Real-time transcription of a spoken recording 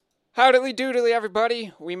Howdily doodly,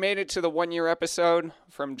 everybody. We made it to the 1 year episode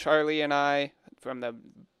from Charlie and I, from the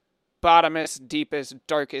bottomest, deepest,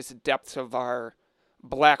 darkest depths of our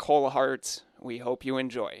black hole hearts. We hope you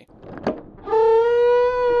enjoy.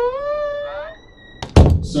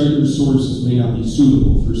 Cited sources may not be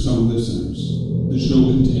suitable for some listeners. The show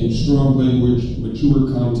contains strong language,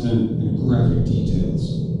 mature content, and graphic details.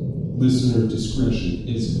 Listener discretion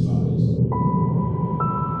is advised.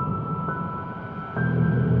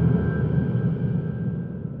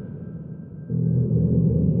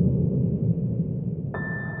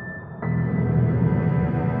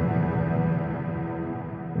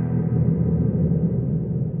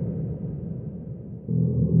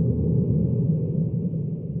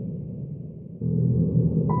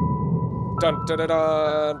 Dun dun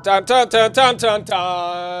dun dun dun dun dun dun dun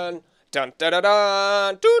dun dun dun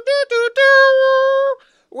dun doo doo doo doo.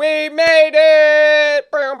 We made it!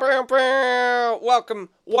 Bow, bow, bow. Welcome,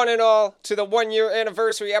 one and all, to the 1 year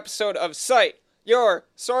anniversary episode of Cite Your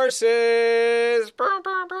Sources. Bow,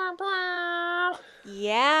 bow, bow, bow.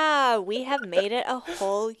 Yeah, we have made it a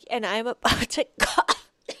whole, and I'm about to cough.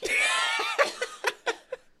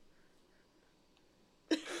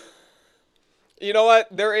 You know what?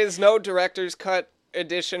 There is no director's cut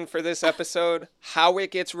edition for this episode. How it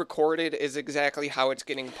gets recorded is exactly how it's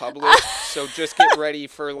getting published. So just get ready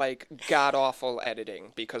for, god-awful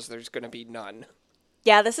editing, because there's going to be none.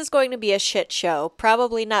 Yeah, this is going to be a shit show.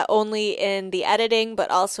 Probably not only in the editing, but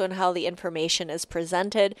also in how the information is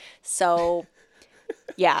presented. So,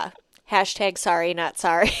 yeah. Hashtag sorry, not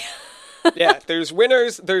sorry. Yeah, there's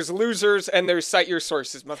winners, there's losers, and there's Cite Your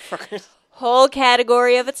Sources, motherfuckers. Whole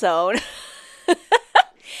category of its own.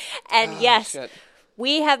 And yes, shit.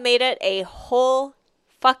 we have made it a whole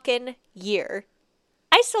fucking year.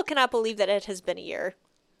 I still cannot believe that it has been a year.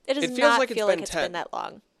 It does It feels not like it's feel been like it's 10. been that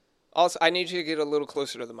long. Also, I need you to get a little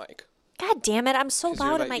closer to the mic. God damn it, I'm so 'Cause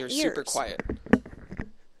loud in my you're ears. super quiet.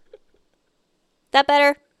 That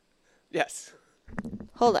better? Yes.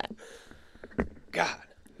 Hold on. God,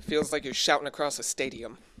 it feels like you're shouting across a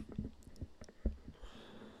stadium.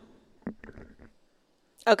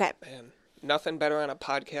 Okay. Man, nothing better on a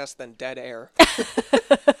podcast than dead air.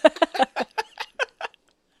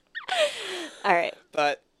 All right.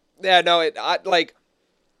 But yeah, no,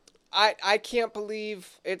 I can't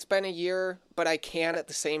believe it's been a year, but I can at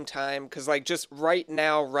the same time, because just right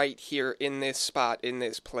now, right here in this spot, in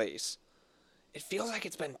this place, it feels like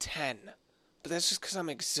it's been 10, but that's just because I'm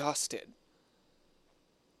exhausted.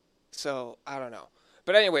 So I don't know.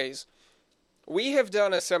 But anyways, we have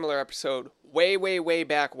done a similar episode way, way, way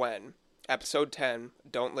back when, episode 10.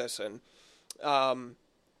 Don't listen.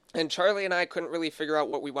 And Charlie and I couldn't really figure out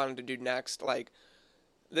what we wanted to do next.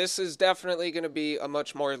 This is definitely going to be a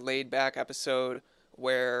much more laid-back episode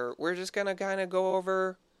where we're just going to kind of go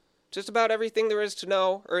over just about everything there is to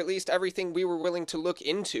know, or at least everything we were willing to look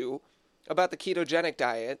into about the ketogenic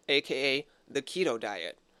diet, aka the keto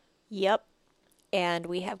diet. Yep. And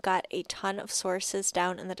we have got a ton of sources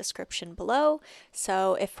down in the description below.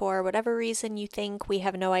 So if for whatever reason you think we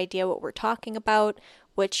have no idea what we're talking about,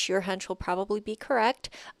 which your hunch will probably be correct,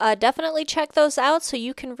 definitely check those out so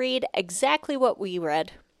you can read exactly what we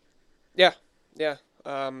read. Yeah.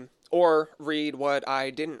 Or read what I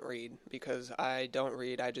didn't read, because I don't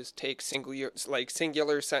read. I just take singular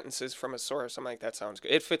sentences from a source. I'm like, that sounds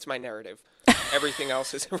good. It fits my narrative. Everything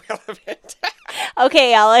else is irrelevant.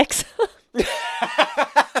 Okay, Alex.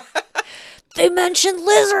 They mentioned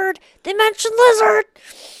lizard.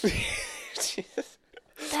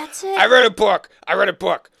 That's it. I read a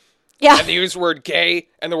book. Yeah. And they used the word gay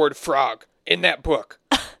and the word frog in that book.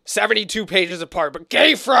 72 pages apart, but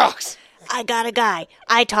gay frogs. I got a guy.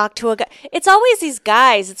 I talked to a guy. It's always these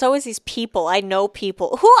guys. It's always these people. I know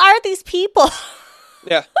people. Who are these people?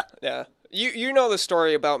 Yeah. You know the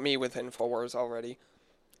story about me with InfoWars already.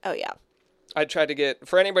 Oh, yeah. I tried to get,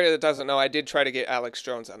 for anybody that doesn't know, I did try to get Alex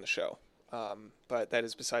Jones on the show. But that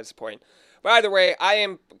is besides the point. But either way, I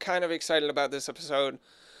am kind of excited about this episode.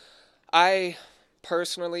 I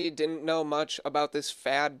personally didn't know much about this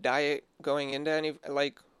fad diet going into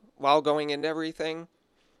while going into everything.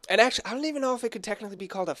 And actually, I don't even know if it could technically be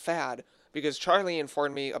called a fad, because Charlie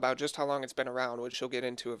informed me about just how long it's been around, which she'll get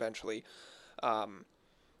into eventually. But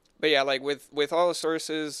yeah, with all the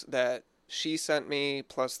sources that she sent me,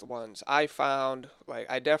 plus the ones I found,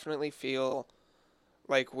 I definitely feel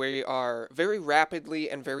like we are very rapidly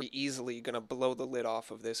and very easily going to blow the lid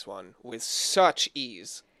off of this one with such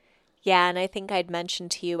ease. Yeah, and I think I'd mentioned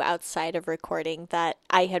to you outside of recording that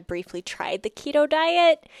I had briefly tried the keto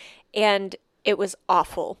diet, and it was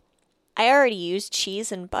awful. I already use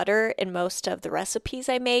cheese and butter in most of the recipes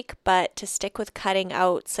I make, but to stick with cutting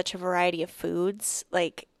out such a variety of foods,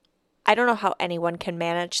 like, I don't know how anyone can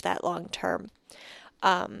manage that long term.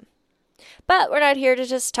 But we're not here to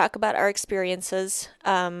just talk about our experiences.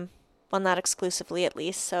 Well, not exclusively at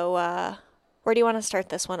least. So, where do you want to start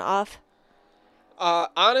this one off?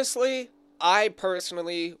 Honestly, I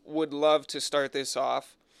personally would love to start this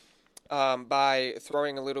off by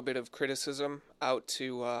throwing a little bit of criticism out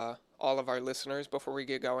to all of our listeners before we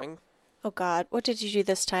get going. Oh God, what did you do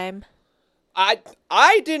this time?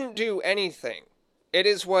 I didn't do anything. It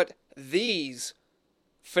is what these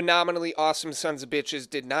phenomenally awesome sons of bitches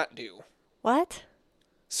did not do. What?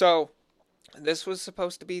 So, this was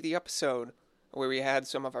supposed to be the episode where we had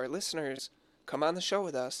some of our listeners come on the show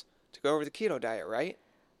with us to go over the keto diet, right?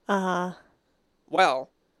 Uh-huh. Well,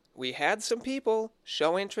 we had some people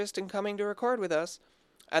show interest in coming to record with us,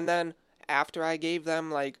 and then after I gave them,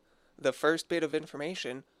 like, the first bit of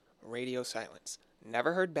information, radio silence.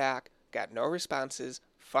 Never heard back, got no responses,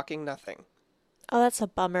 fucking nothing. Oh, that's a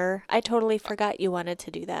bummer. I totally forgot you wanted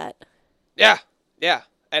to do that. Yeah.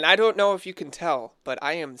 And I don't know if you can tell, but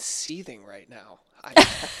I am seething right now. I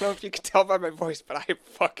don't know if you can tell by my voice, but I'm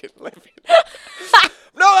fucking livid.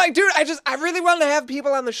 No, like, dude, I really wanted to have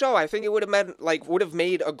people on the show. I think it would have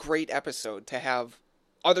made a great episode to have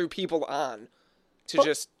other people on to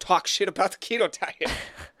just talk shit about the keto diet.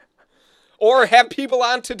 Or have people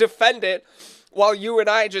on to defend it while you and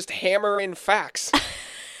I just hammer in facts.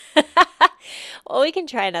 Well, we can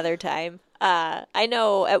try another time. I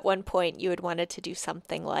know at one point you had wanted to do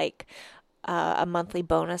something like a monthly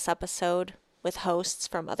bonus episode with hosts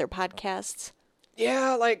from other podcasts.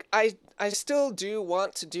 Yeah, like, I still do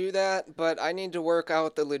want to do that, but I need to work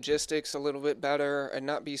out the logistics a little bit better and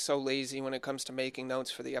not be so lazy when it comes to making notes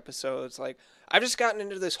for the episodes. Like, I've just gotten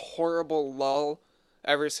into this horrible lull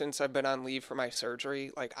ever since I've been on leave for my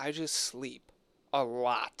surgery. Like, I just sleep a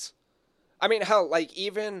lot. I mean, hell, like,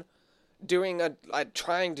 even doing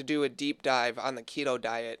trying to do a deep dive on the keto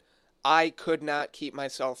diet, I could not keep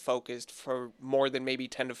myself focused for more than maybe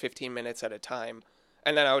 10 to 15 minutes at a time.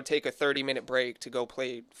 And then I would take a 30-minute break to go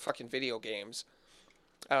play fucking video games.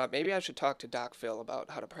 Maybe I should talk to Doc Phil about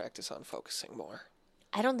how to practice on focusing more.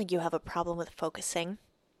 I don't think you have a problem with focusing.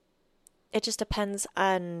 It just depends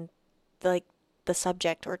on, the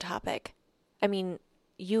subject or topic. I mean,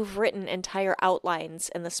 you've written entire outlines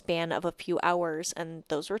in the span of a few hours, and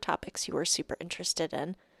those were topics you were super interested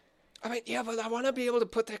in. I mean, yeah, but I want to be able to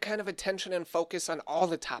put that kind of attention and focus on all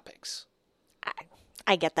the topics.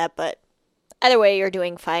 I get that, but either way, you're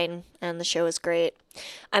doing fine, and the show is great.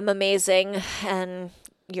 I'm amazing, and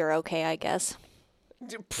you're okay, I guess.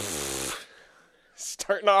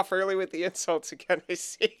 Starting off early with the insults again, I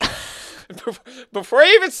see. Before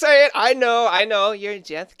I even say it, I know, you're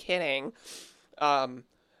just kidding.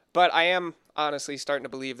 But I am honestly starting to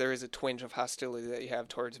believe there is a twinge of hostility that you have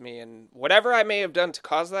towards me, and whatever I may have done to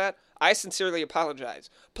cause that, I sincerely apologize.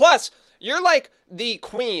 Plus, you're like the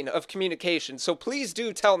queen of communication, so please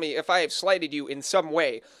do tell me if I have slighted you in some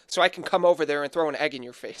way, so I can come over there and throw an egg in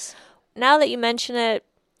your face. Now that you mention it...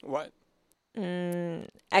 What?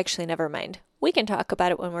 Actually, never mind. We can talk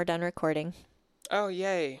about it when we're done recording. Oh,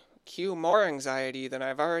 yay. Cue more anxiety than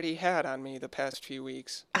I've already had on me the past few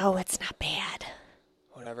weeks. Oh, it's not bad.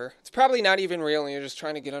 Whatever. It's probably not even real, and you're just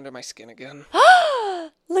trying to get under my skin again.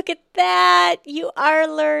 Look at that. You are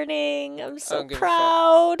learning. I'm so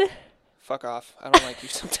proud. Fuck off. I don't like you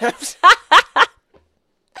sometimes.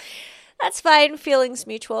 That's fine. Feelings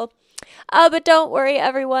mutual. But don't worry,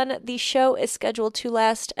 everyone. The show is scheduled to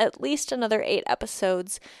last at least another 8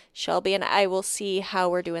 episodes. Shelby and I will see how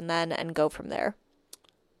we're doing then and go from there.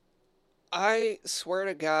 I swear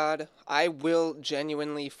to God, I will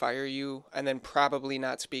genuinely fire you and then probably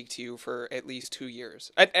not speak to you for at least 2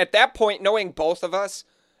 years. At that point, knowing both of us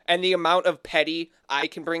and the amount of petty I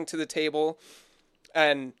can bring to the table,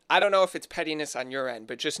 and I don't know if it's pettiness on your end,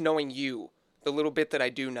 but just knowing you, the little bit that I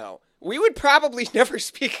do know, we would probably never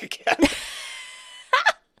speak again.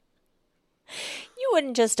 You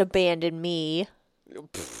wouldn't just abandon me.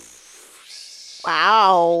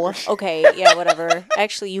 Wow. Okay, yeah, whatever.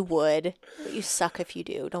 Actually, you would. But you suck if you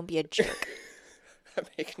do. Don't be a jerk. I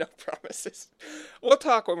make no promises. We'll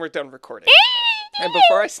talk when we're done recording. And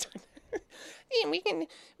before I start... Yeah, we can...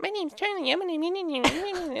 My name's Charlie. I'm gonna...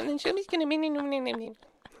 And then Shelby's gonna...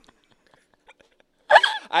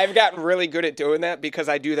 I've gotten really good at doing that because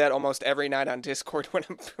I do that almost every night on Discord when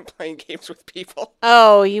I'm playing games with people.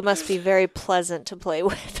 Oh, you must be very pleasant to play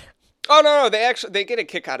with. Oh, no, they get a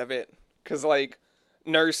kick out of it. Because, like,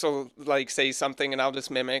 Nurse will, like, say something and I'll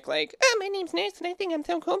just mimic, like, oh, my name's Nurse and I think I'm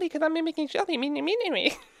so cool because I'm mimicking Shelby.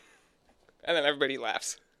 And then everybody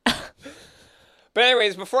laughs. But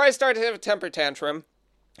anyways, before I start to have a temper tantrum,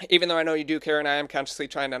 even though I know you do care and I am consciously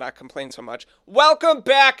trying to not complain so much, welcome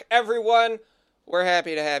back, everyone. We're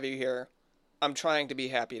happy to have you here. I'm trying to be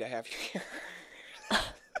happy to have you here.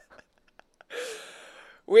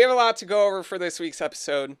 We have a lot to go over for this week's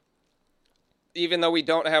episode. Even though we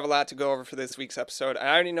don't have a lot to go over for this week's episode,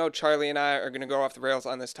 I already know Charlie and I are going to go off the rails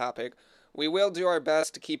on this topic. We will do our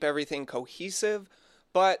best to keep everything cohesive,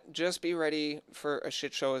 but just be ready for a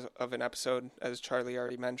shit show of an episode, as Charlie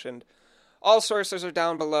already mentioned. All sources are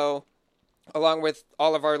down below, along with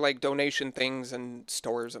all of our donation things and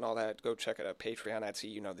stores and all that. Go check it out, Patreon, Etsy,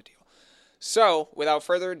 you know the deal. So, without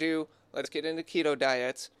further ado, let's get into keto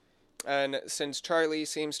diets. And since Charlie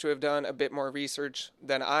seems to have done a bit more research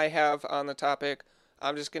than I have on the topic,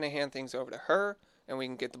 I'm just going to hand things over to her, and we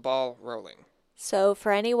can get the ball rolling. So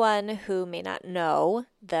for anyone who may not know,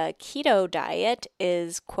 the keto diet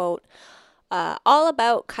is, quote, all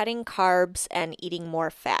about cutting carbs and eating more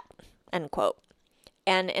fat, end quote.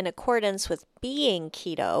 And in accordance with being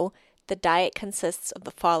keto, the diet consists of the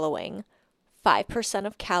following: 5%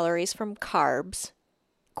 of calories from carbs,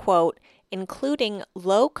 quote, including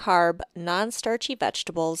low-carb, non-starchy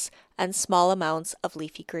vegetables and small amounts of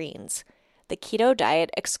leafy greens. The keto diet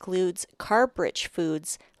excludes carb-rich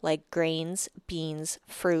foods like grains, beans,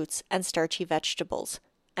 fruits, and starchy vegetables,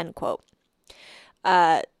 end quote.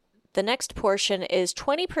 The next portion is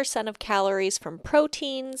 20% of calories from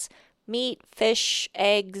proteins, meat, fish,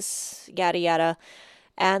 eggs, yada yada,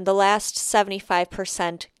 and the last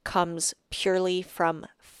 75% comes purely from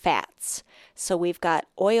fats. So we've got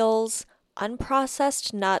oils,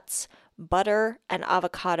 unprocessed nuts, butter, and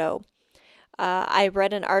avocado. I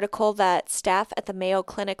read an article that staff at the Mayo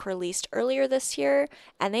Clinic released earlier this year,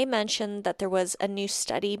 and they mentioned that there was a new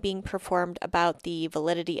study being performed about the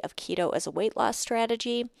validity of keto as a weight loss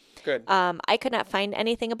strategy. Good. I could not find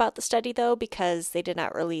anything about the study, though, because they did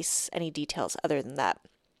not release any details other than that.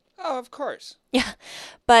 Oh, of course. Yeah,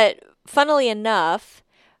 but funnily enough,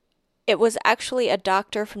 it was actually a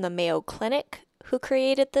doctor from the Mayo Clinic who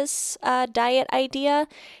created this diet idea.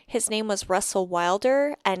 His name was Russell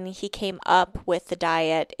Wilder, and he came up with the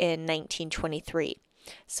diet in 1923.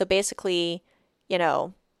 So basically,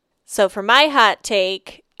 so for my hot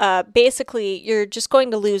take, basically you're just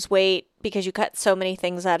going to lose weight because you cut so many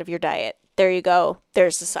things out of your diet. There you go.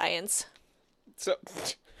 There's the science. So,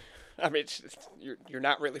 I mean, you're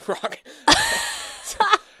not really wrong.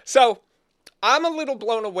 So I'm a little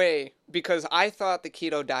blown away because I thought the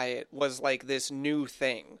keto diet was like this new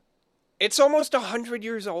thing. It's almost 100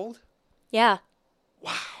 years old. Yeah.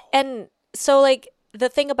 Wow. And so the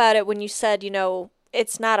thing about it, when you said,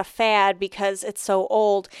 it's not a fad because it's so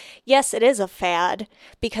old. Yes, it is a fad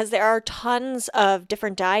because there are tons of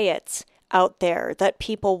different diets out there that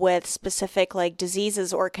people with specific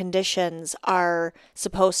diseases or conditions are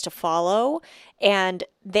supposed to follow. And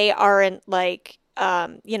they aren't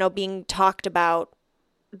being talked about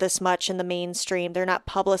this much in the mainstream. They're not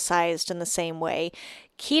publicized in the same way.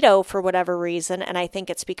 Keto, for whatever reason, and I think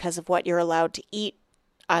it's because of what you're allowed to eat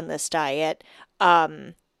on this diet,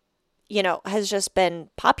 has just been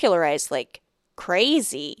popularized like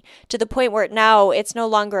crazy to the point where now it's no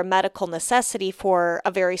longer a medical necessity for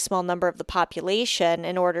a very small number of the population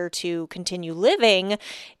in order to continue living.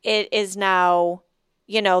 It is now,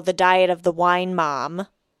 the diet of the wine mom.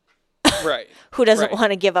 Right. Who doesn't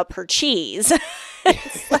want to give up her cheese?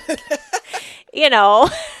 That's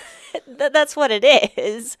what it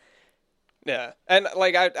is. Yeah. And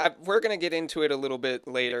we're going to get into it a little bit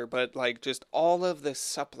later, but just all of the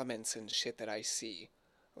supplements and shit that I see,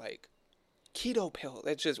 keto pill,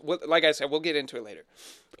 it's just, like I said, we'll get into it later.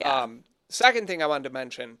 Yeah. Second thing I wanted to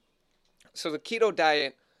mention, so the keto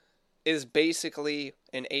diet is basically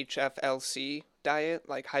an HFLC diet,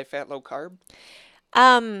 high fat, low carb.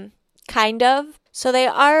 Kind of. So they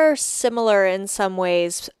are similar in some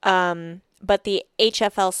ways, but the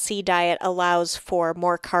HFLC diet allows for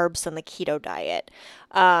more carbs than the keto diet.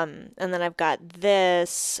 And then I've got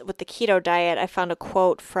this with the keto diet. I found a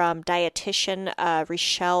quote from dietitian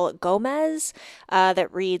Richelle Gomez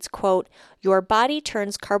that reads, quote, "Your body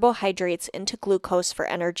turns carbohydrates into glucose for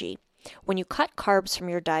energy. When you cut carbs from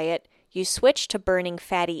your diet, you switch to burning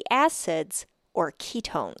fatty acids or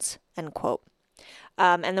ketones," end quote.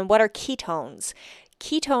 And then what are ketones?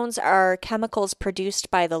 Ketones are chemicals produced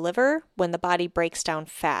by the liver when the body breaks down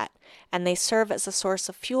fat, and they serve as a source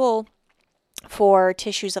of fuel for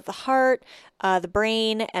tissues of the heart, the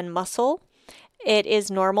brain, and muscle. It is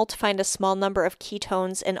normal to find a small number of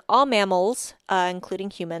ketones in all mammals, including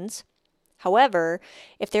humans. However,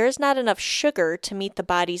 if there is not enough sugar to meet the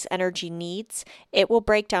body's energy needs, it will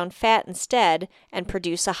break down fat instead and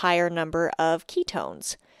produce a higher number of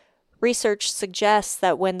ketones. Research suggests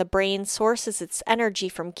that when the brain sources its energy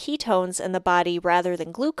from ketones in the body rather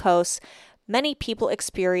than glucose, many people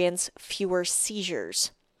experience fewer seizures.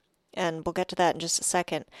 And we'll get to that in just a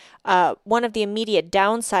second. One of the immediate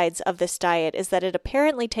downsides of this diet is that it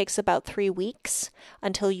apparently takes about 3 weeks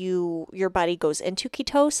until your body goes into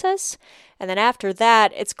ketosis. And then after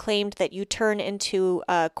that, it's claimed that you turn into,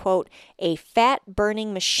 quote, a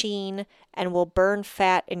fat-burning machine and will burn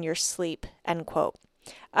fat in your sleep, end quote.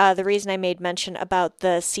 The reason I made mention about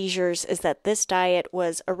the seizures is that this diet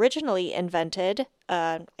was originally invented,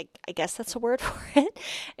 I guess that's a word for it.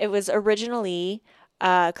 It was originally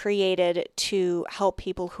created to help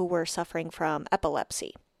people who were suffering from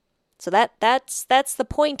epilepsy. So that's the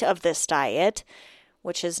point of this diet,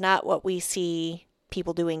 which is not what we see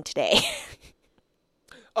people doing today.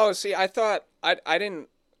 Oh, see, I thought, I didn't,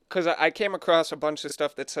 because I came across a bunch of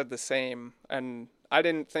stuff that said the same, and I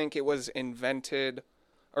didn't think it was invented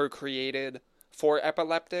or created for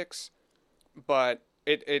epileptics, but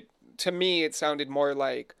it to me, it sounded more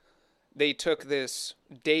like they took this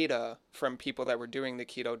data from people that were doing the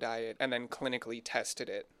keto diet and then clinically tested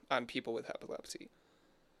it on people with epilepsy.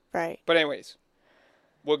 Right. But anyways,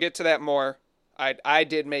 we'll get to that more. I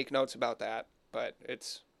did make notes about that, but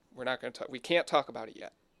we can't talk about it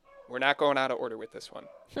yet. We're not going out of order with this one.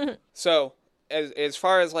 So, as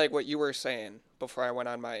far as like what you were saying before I went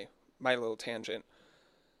on my little tangent,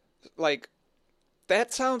 like,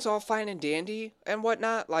 that sounds all fine and dandy and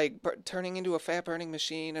whatnot, like turning into a fat-burning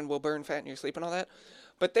machine and will burn fat in your sleep and all that.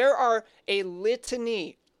 But there are a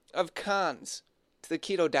litany of cons to the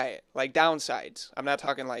keto diet, like downsides. I'm not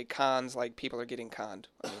talking like cons like people are getting conned.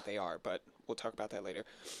 I mean, they are, but we'll talk about that later.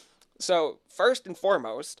 So, first and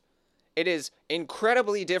foremost, it is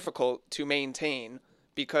incredibly difficult to maintain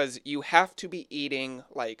because you have to be eating,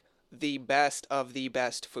 like, the best of the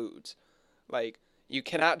best foods. Like, you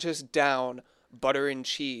cannot just down butter and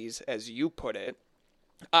cheese, as you put it,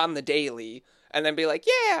 on the daily, and then be like,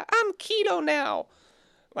 yeah, I'm keto now.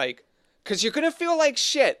 Like, because you're going to feel like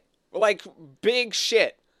shit, like big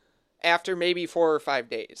shit, after maybe 4 or 5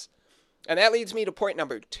 days. And that leads me to point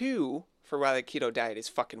number 2 for why the keto diet is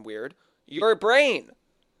fucking weird. Your brain.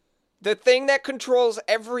 The thing that controls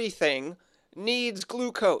everything needs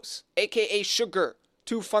glucose, aka sugar,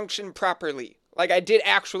 to function properly. Like, I did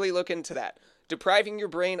actually look into that. Depriving your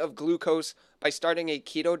brain of glucose by starting a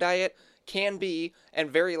keto diet can be, and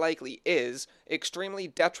very likely is, extremely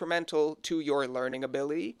detrimental to your learning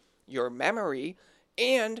ability, your memory,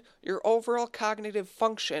 and your overall cognitive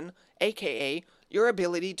function, aka your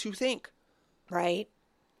ability to think. Right.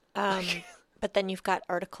 But then you've got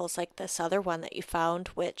articles like this other one that you found,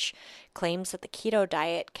 which claims that the keto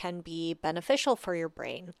diet can be beneficial for your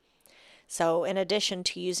brain. So in addition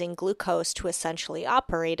to using glucose to essentially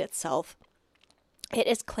operate itself, it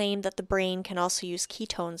is claimed that the brain can also use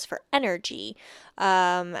ketones for energy.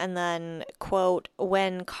 And then, quote,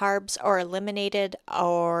 when carbs are eliminated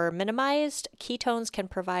or minimized, ketones can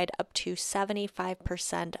provide up to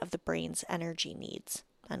 75% of the brain's energy needs,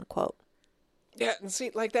 unquote. Yeah, and see,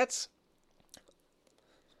 like, that's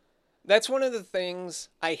one of the things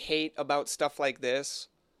I hate about stuff like this.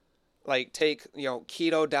 Like, take,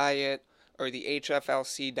 keto diet or the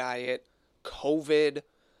HFLC diet, COVID,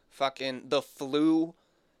 fucking the flu.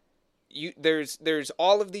 There's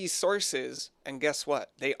all of these sources, and guess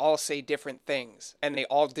what? They all say different things, and they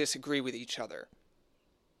all disagree with each other.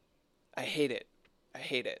 I hate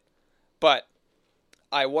it. But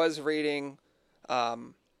I was reading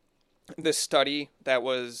the study that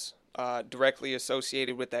was directly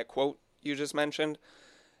associated with that quote you just mentioned,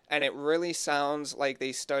 and it really sounds like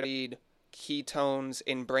they studied ketones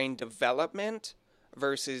in brain development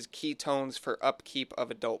versus ketones for upkeep of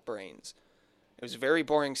adult brains. It was a very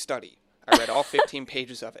boring study. I read all 15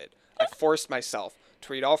 pages of it. I forced myself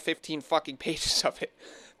to read all 15 fucking pages of it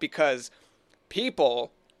because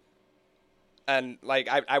people, and like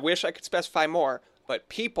I wish I could specify more, but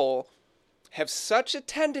people have such a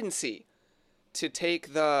tendency to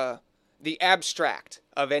take the abstract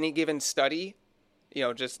of any given study,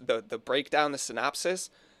 just the breakdown, the synopsis,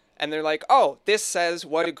 and they're like, oh, this says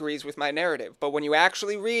what agrees with my narrative. But when you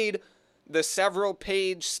actually read the several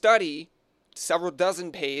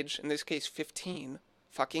dozen page, in this case 15,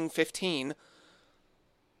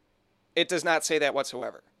 it does not say that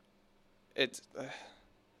whatsoever. It's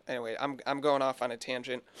anyway, I'm going off on a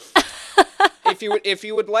tangent. If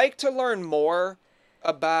you would like to learn more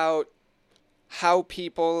about how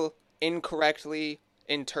people incorrectly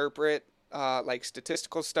interpret like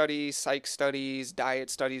statistical studies, psych studies, diet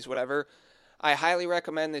studies, whatever, I highly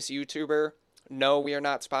recommend this YouTuber. No, we are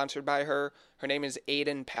not sponsored by her. Her name is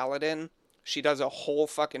Aiden Paladin. She does a whole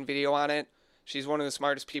fucking video on it. She's one of the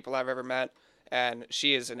smartest people I've ever met, and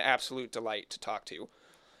she is an absolute delight to talk to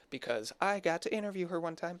because I got to interview her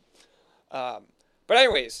one time. But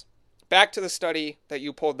anyways, back to the study that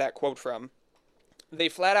you pulled that quote from. They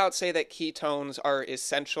flat out say that ketones are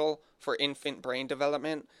essential for infant brain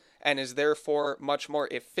development and is therefore much more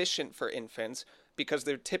efficient for infants because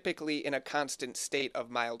they're typically in a constant state of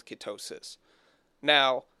mild ketosis.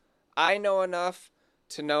 Now, I know enough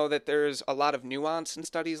to know that there's a lot of nuance in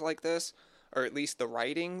studies like this, or at least the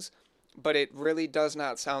writings, but it really does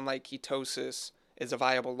not sound like ketosis is a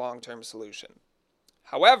viable long-term solution.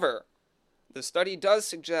 However, the study does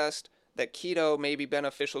suggest that keto may be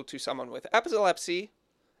beneficial to someone with epilepsy,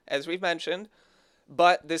 as we've mentioned,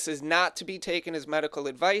 but this is not to be taken as medical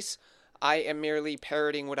advice. I am merely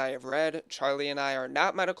parroting what I have read. Charlie and I are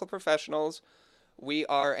not medical professionals. We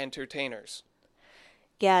are entertainers.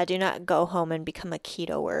 Yeah, do not go home and become a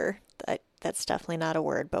ketoer. That's definitely not a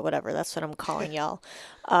word, but whatever. That's what I'm calling y'all.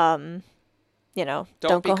 Don't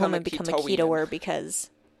go home and become a ketoer because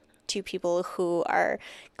two people who are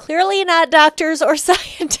clearly not doctors or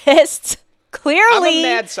scientists. Clearly.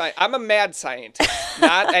 I'm a mad scientist,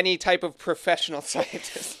 not any type of professional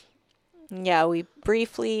scientist. Yeah, we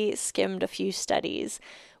briefly skimmed a few studies.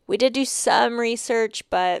 We did do some research,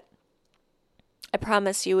 but I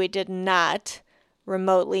promise you we did not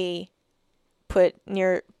remotely put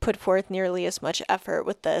forth nearly as much effort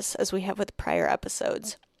with this as we have with prior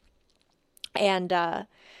episodes. And the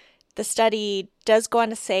study does go on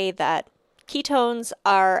to say that ketones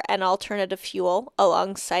are an alternative fuel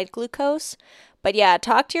alongside glucose. But yeah,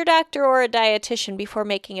 talk to your doctor or a dietitian before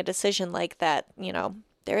making a decision like that.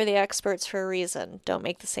 They're the experts for a reason. Don't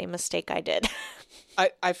make the same mistake I did.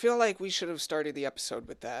 I feel like we should have started the episode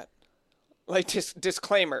with that. Like,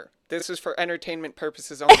 disclaimer. This is for entertainment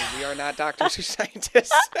purposes only. We are not doctors or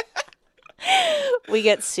scientists. We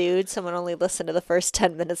get sued. Someone only listened to the first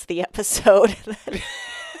 10 minutes of the episode.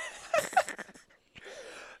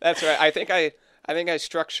 That's right. I think I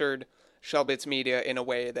structured Shellbits Media in a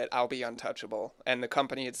way that I'll be untouchable, and the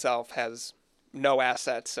company itself has no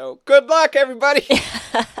assets. So good luck, everybody.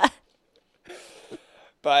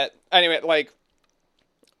 But anyway, like,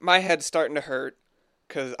 my head's starting to hurt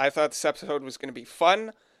because I thought this episode was going to be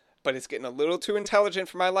fun, but it's getting a little too intelligent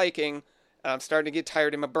for my liking, and I'm starting to get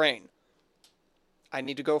tired in my brain. I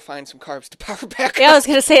need to go find some carbs to power back up. I was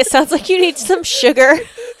going to say, it sounds like you need some sugar.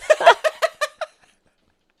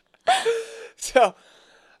 So,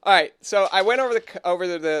 all right. So I went over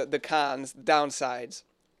the cons, the downsides.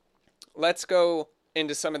 Let's go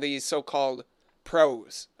into some of these so-called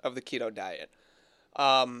pros of the keto diet.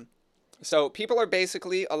 So people are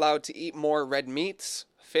basically allowed to eat more red meats,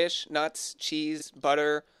 fish, nuts, cheese,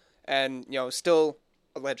 butter, and still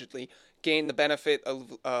allegedly gain the benefit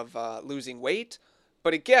of losing weight.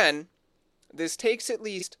 But again, this takes at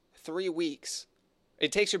least 3 weeks.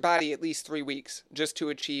 It takes your body at least 3 weeks just to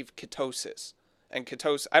achieve ketosis. And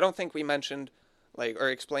ketosis, I don't think we mentioned or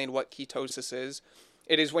explained what ketosis is.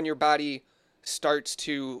 It is when your body starts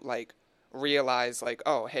to realize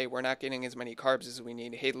oh, hey, we're not getting as many carbs as we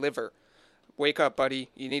need. Hey, liver, wake up, buddy.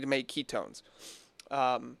 You need to make ketones.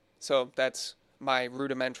 So that's my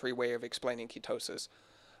rudimentary way of explaining ketosis.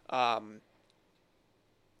 So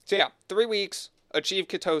yeah, 3 weeks, achieve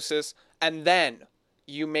ketosis, and then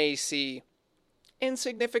you may see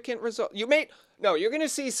insignificant results. You're going to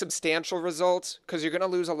see substantial results because you're going to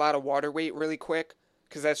lose a lot of water weight really quick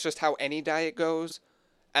because that's just how any diet goes.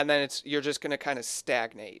 And then you're just going to kind of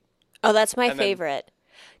stagnate. Oh, that's my favorite.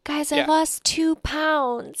 Guys, I lost 2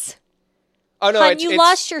 pounds. Oh, no, Hon, you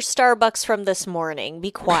lost your Starbucks from this morning.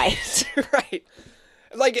 Be quiet. Right.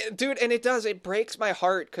 Dude, and it breaks my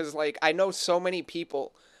heart because, I know so many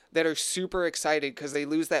people that are super excited because they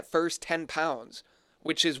lose that first 10 pounds,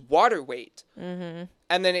 which is water weight. Mm-hmm.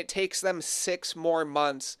 And then it takes them 6 more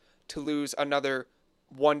months to lose another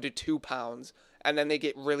 1 to 2 pounds. And then they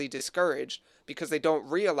get really discouraged because they don't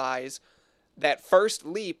realize that first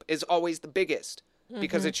leap is always the biggest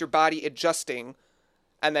because it's your body adjusting.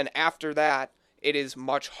 And then after that, it is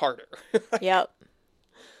much harder. Yep.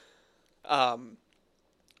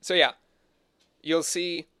 So yeah, you'll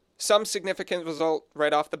see some significant result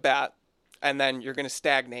right off the bat, and then you're going to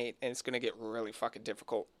stagnate, and it's going to get really fucking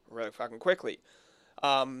difficult really fucking quickly.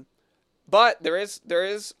 But there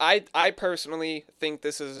is, I personally think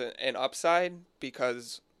this is an upside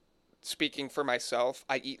because, speaking for myself,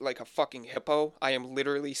 I eat like a fucking hippo. I am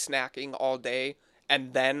literally snacking all day,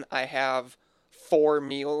 and then I have 4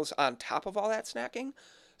 meals on top of all that snacking.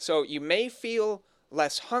 So you may feel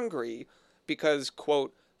less hungry because,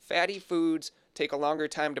 quote, fatty foods take a longer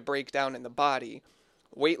time to break down in the body.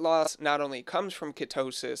 Weight loss not only comes from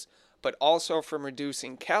ketosis, but also from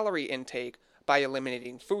reducing calorie intake by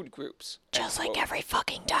eliminating food groups. Just like every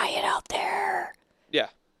fucking diet out there. Yeah,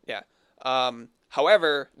 yeah.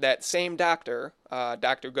 However, that same doctor,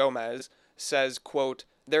 Dr. Gomez, says, quote,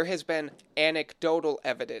 there has been anecdotal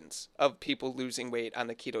evidence of people losing weight on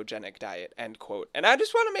the ketogenic diet, end quote. And I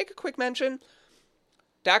just want to make a quick mention.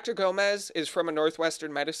 Dr. Gomez is from a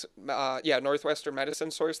Northwestern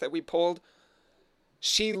medicine source that we pulled.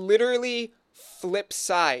 She literally flips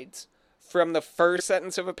sides from the first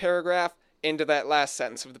sentence of a paragraph into that last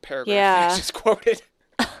sentence of the paragraph I just quoted.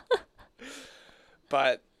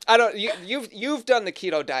 But I don't. You've done the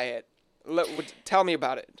keto diet. Tell me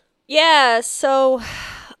about it. Yeah. So,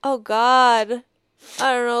 oh God,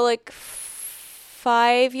 I don't know, like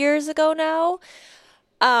 5 years ago now.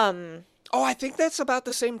 Oh, I think that's about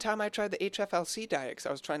the same time I tried the HFLC diet because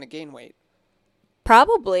I was trying to gain weight.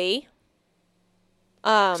 Probably.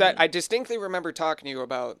 'Cause I distinctly remember talking to you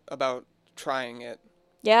about trying it.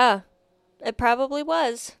 Yeah, it probably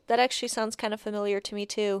was. That actually sounds kind of familiar to me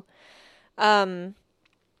too. But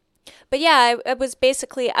yeah,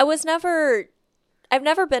 I've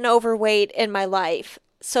never been overweight in my life.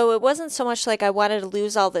 So it wasn't so much like I wanted to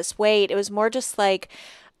lose all this weight. It was more just like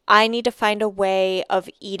I need to find a way of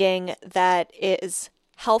eating that is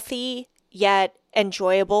healthy yet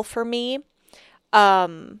enjoyable for me.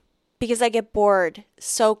 Because I get bored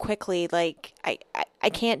so quickly. Like I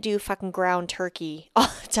can't do fucking ground turkey all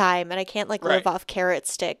the time, and I can't live off carrot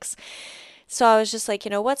sticks. So I was just like,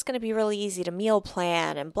 what's going to be really easy to meal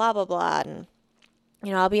plan and blah, blah, blah. And,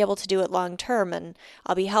 I'll be able to do it long term and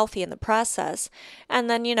I'll be healthy in the process. And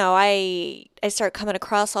then, I start coming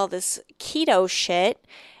across all this keto shit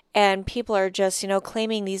and people are just,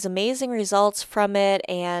 claiming these amazing results from it.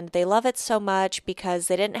 And they love it so much because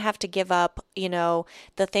they didn't have to give up, the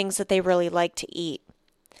things that they really like to eat.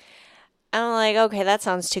 And I'm like, okay, that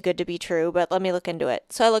sounds too good to be true, but let me look into it.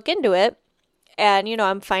 So I look into it. And,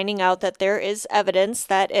 I'm finding out that there is evidence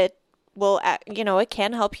that it will, it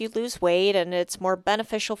can help you lose weight and it's more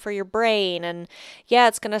beneficial for your brain. And yeah,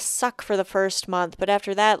 it's going to suck for the first month. But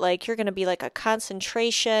after that, you're going to be like a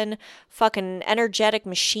concentration, fucking energetic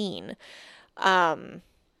machine.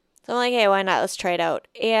 So I'm like, hey, why not? Let's try it out.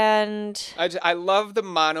 And I love the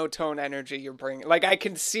monotone energy you're bringing. Like, I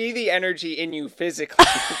can see the energy in you physically,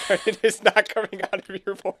 but it is not coming out of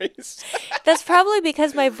your voice. That's probably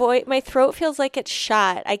because my throat feels like it's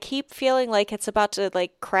shot. I keep feeling like it's about to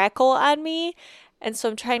crackle on me, and so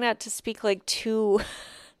I'm trying not to speak too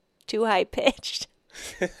high pitched.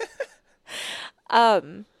 Get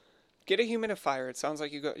a humidifier. It sounds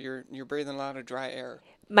like you're breathing a lot of dry air.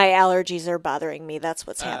 My allergies are bothering me. That's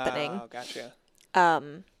what's happening. Oh, gotcha.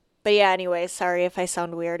 But yeah, anyway, sorry if I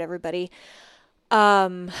sound weird, everybody.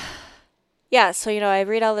 Yeah, so, I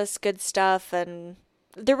read all this good stuff and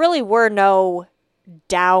there really were no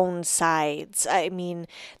downsides. I mean,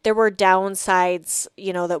 there were downsides,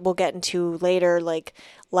 that we'll get into later, like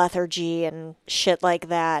lethargy and shit like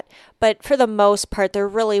that. But for the most part, there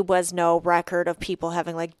really was no record of people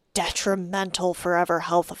having detrimental forever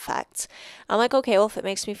health effects. I'm like, okay, well, if it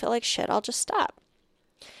makes me feel like shit, I'll just stop.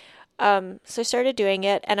 So I started doing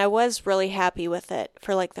it and I was really happy with it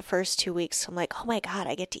for the first 2 weeks. I'm like, oh my God,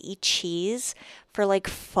 I get to eat cheese for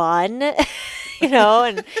fun,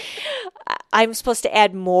 and I'm supposed to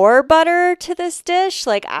add more butter to this dish.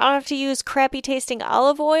 I don't have to use crappy tasting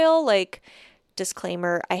olive oil.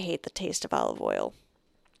 Disclaimer, I hate the taste of olive oil.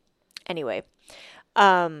 Anyway,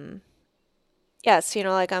 yeah,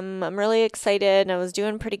 so, I'm really excited and I was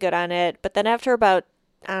doing pretty good on it. But then after about,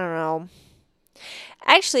 I don't know,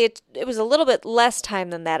 actually, it was a little bit less time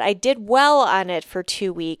than that. I did well on it for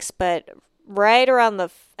 2 weeks, but right around the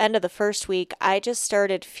end of the first week, I just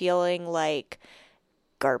started feeling like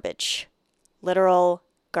garbage. Literal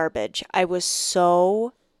garbage. I was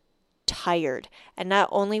so tired. And not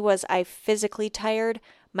only was I physically tired,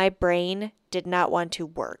 my brain did not want to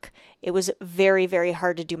work. It was very, very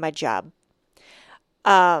hard to do my job.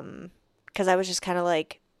 Because I was just kind of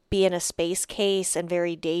be in a space case and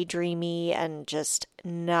very daydreamy and just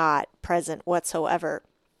not present whatsoever.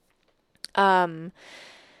 And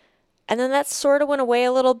then that sort of went away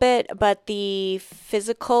a little bit, but the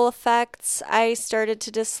physical effects I started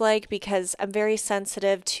to dislike because I'm very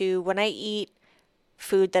sensitive to when I eat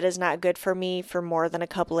food that is not good for me for more than a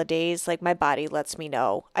couple of days, my body lets me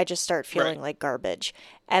know. I just start feeling like garbage.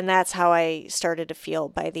 And that's how I started to feel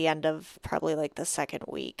by the end of probably the second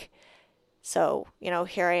week. So,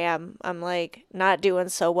 here I am. I'm like not doing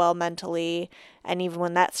so well mentally. And even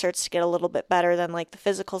when that starts to get a little bit better, then like the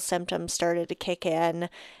physical symptoms started to kick in.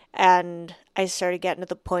 And I started getting to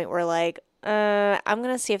the point where like, I'm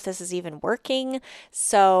going to see if this is even working.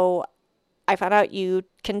 So I found out you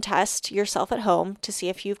can test yourself at home to see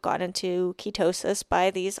if you've gone into ketosis by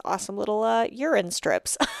these awesome little urine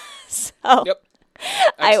strips. So Yep.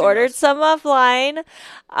 I seen ordered those. some offline.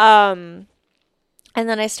 And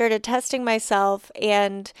then I started testing myself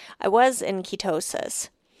and I was in ketosis.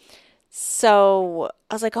 So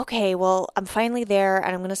I was like, okay, well, I'm finally there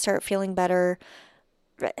and I'm going to start feeling better.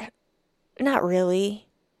 Not really.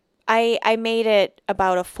 I made it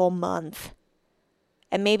about a full month.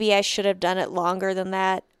 And maybe I should have done it longer than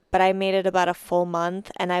that, but I made it about a full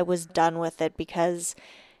month and I was done with it because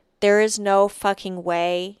there is no fucking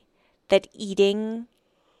way that eating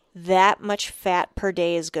that much fat per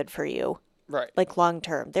day is good for you. Right. Like long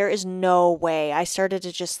term. There is no way. I started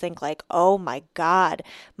to just think like, oh my God,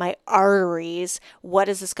 my arteries, what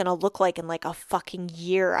is this going to look like in like a fucking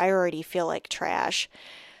year? I already feel like trash.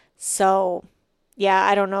 So, yeah,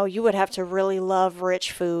 I don't know. You would have to really love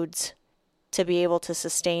rich foods to be able to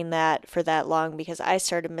sustain that for that long because I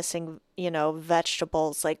started missing,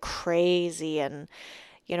 vegetables like crazy. And,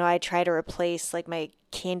 I try to replace like my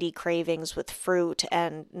candy cravings with fruit,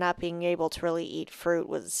 and not being able to really eat fruit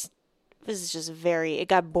was just it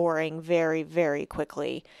got boring very, very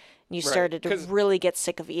quickly. And you Right, started to 'cause- really get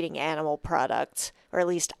sick of eating animal products, or at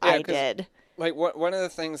least Yeah, I 'cause, did. Like one of the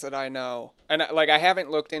things that I know, and like I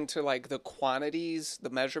haven't looked into like the quantities, the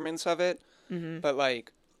measurements of it, but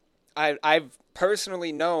like I've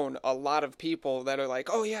personally known a lot of people that are like,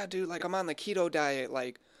 oh yeah, dude, like I'm on the keto diet,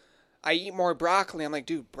 like I eat more broccoli. I'm like,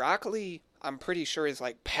 dude, broccoli, I'm pretty sure is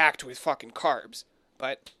like packed with fucking carbs,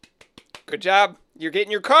 but good job, you're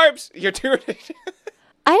getting your carbs, you're doing it.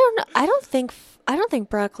 I don't know. I don't think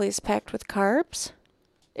broccoli is packed with carbs.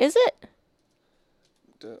 Is it?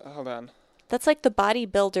 Hold on. That's like the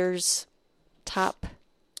bodybuilder's top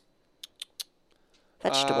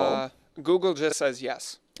vegetable. Google just says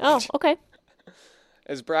yes. Oh, okay.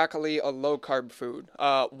 Is broccoli a low carb food?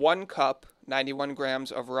 1 cup, 91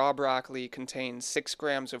 grams of raw broccoli contains 6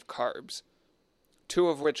 grams of carbs, 2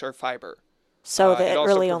 of which are fiber. So It that also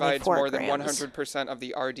really only provides 4 more grams. than 100% of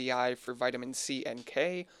the RDI for vitamin C and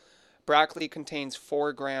K. Broccoli contains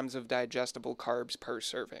 4 grams of digestible carbs per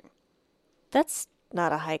serving. That's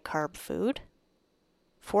not a high carb food.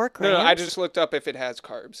 4 grams? No, I just looked up if it has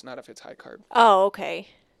carbs, not if it's high carb. Oh, okay.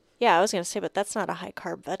 Yeah, I was going to say, but that's not a high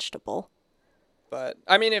carb vegetable. But,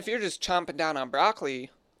 I mean, if you're just chomping down on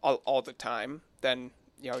broccoli all the time, then,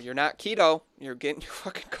 you're not keto. You're getting your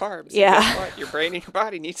fucking carbs. Yeah. And guess what? Your brain and your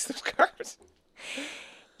body needs those carbs.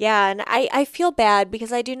 Yeah, and I feel bad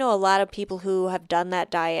because I do know a lot of people who have done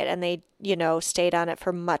that diet and they, stayed on it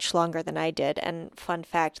for much longer than I did. And fun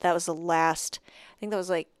fact, that was the last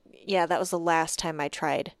time I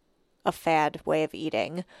tried a fad way of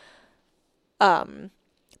eating.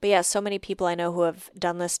 But yeah, so many people I know who have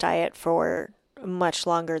done this diet for much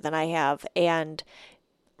longer than I have and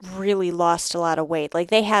really lost a lot of weight. Like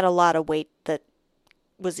they had a lot of weight that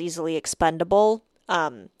was easily expendable.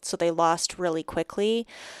 So they lost really quickly.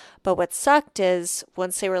 But what sucked is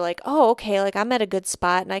once they were like, oh, okay, like I'm at a good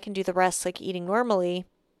spot and I can do the rest like eating normally,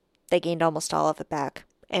 they gained almost all of it back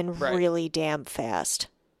and Right. really damn fast.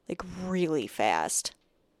 Like really fast.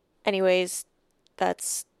 Anyways,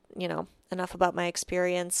 that's, enough about my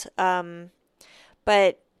experience. But,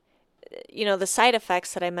 the side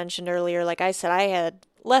effects that I mentioned earlier, like I said, I had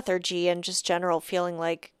lethargy and just general feeling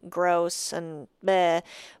like gross and bleh.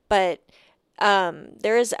 But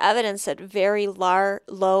there is evidence that very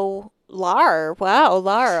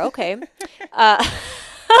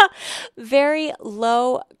very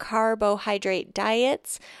low carbohydrate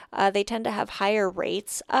diets, they tend to have higher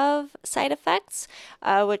rates of side effects,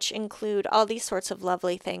 which include all these sorts of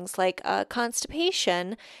lovely things like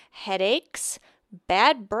constipation, headaches,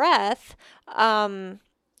 bad breath, and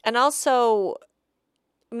also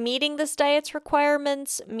meeting this diet's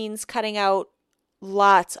requirements means cutting out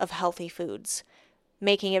lots of healthy foods,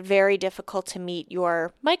 making it very difficult to meet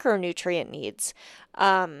your micronutrient needs.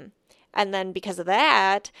 And then because of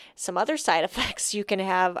that, some other side effects you can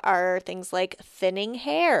have are things like thinning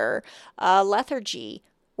hair, lethargy,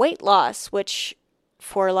 weight loss, which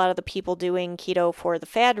for a lot of the people doing keto for the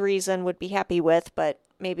fad reason would be happy with, but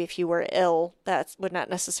maybe if you were ill, that would not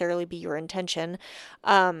necessarily be your intention.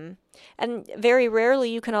 And very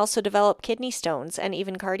rarely you can also develop kidney stones and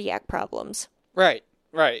even cardiac problems. Right.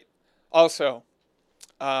 Also,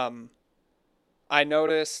 I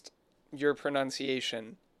noticed your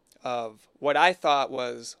pronunciation of what I thought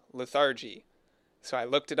was lethargy. So I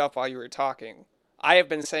looked it up while you were talking. I have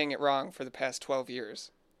been saying it wrong for the past 12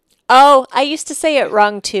 years. Oh, I used to say it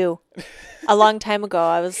wrong too. A long time ago,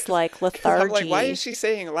 I was like lethargy. I'm like, why is she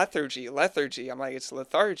saying lethargy? Lethargy. I'm like, it's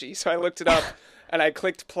lethargy. So I looked it up and I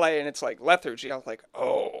clicked play and it's like lethargy. I was like,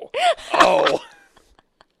 oh.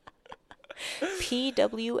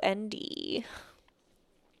 PWND.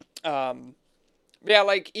 Yeah,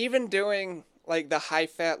 like even doing like the high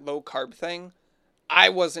fat, low carb thing, I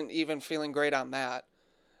wasn't even feeling great on that.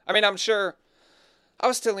 I mean, I'm sure I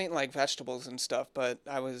was still eating like vegetables and stuff, but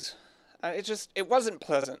it wasn't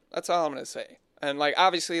pleasant. That's all I'm going to say. And like,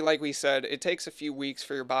 obviously, like we said, it takes a few weeks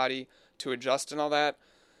for your body to adjust and all that.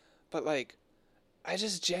 But like, I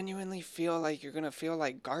just genuinely feel like you're going to feel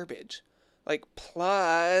like garbage. Like,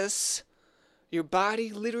 plus, your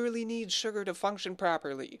body literally needs sugar to function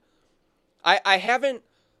properly. I haven't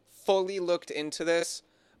fully looked into this,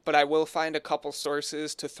 but I will find a couple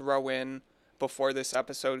sources to throw in before this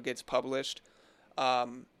episode gets published.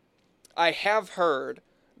 I have heard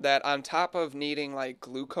that on top of needing like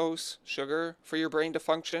glucose, sugar, for your brain to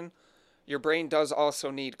function, your brain does also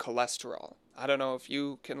need cholesterol. I don't know if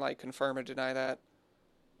you can like confirm or deny that.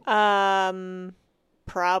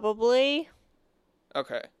 Probably.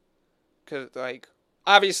 Okay. Because like,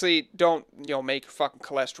 obviously don't, make your fucking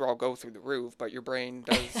cholesterol go through the roof, but your brain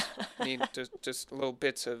does need just little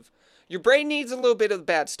bits of, your brain needs a little bit of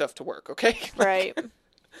bad stuff to work, okay? Right.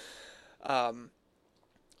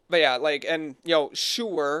 But yeah, like, and,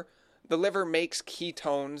 sure, the liver makes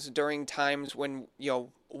ketones during times when,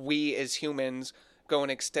 we as humans go an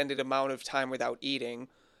extended amount of time without eating,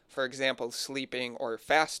 for example, sleeping or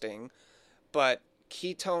fasting, but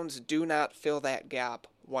ketones do not fill that gap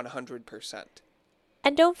 100%.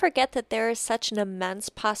 And don't forget that there is such an immense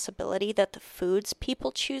possibility that the foods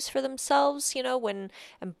people choose for themselves, when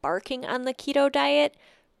embarking on the keto diet,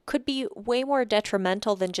 could be way more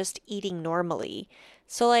detrimental than just eating normally.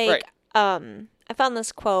 So, like, right. I found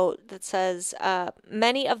this quote that says,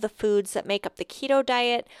 many of the foods that make up the keto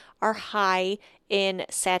diet are high in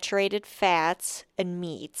saturated fats and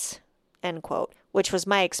meats, end quote, which was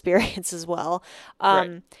my experience as well.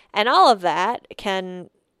 Right. And all of that can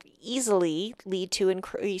easily lead to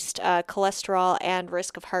increased cholesterol and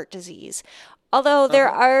risk of heart disease. Although there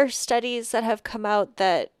are studies that have come out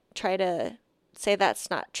that try to say that's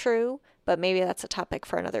not true, but maybe that's a topic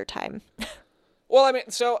for another time. Well, I mean,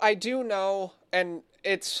 so I do know, and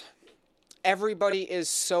everybody is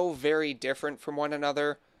so very different from one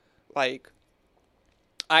another. Like,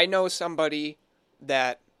 I know somebody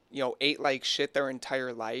that, ate like shit their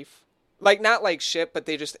entire life. Like, not like shit, but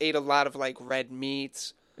they just ate a lot of like red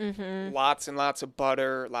meats, lots and lots of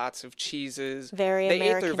butter, lots of cheeses. Very They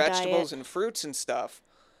American ate their vegetables diet. and fruits and stuff.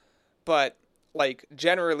 But, like,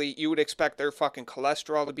 generally, you would expect their fucking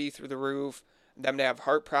cholesterol to be through the roof, them to have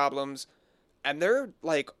heart problems. And they're,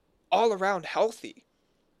 like, all around healthy.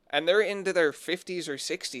 And they're into their 50s or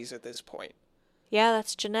 60s at this point. Yeah,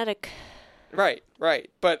 that's genetic. Right.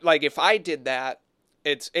 But, like, if I did that,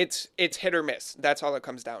 it's hit or miss. That's all it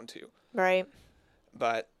comes down to. Right.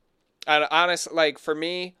 But, honestly, like, for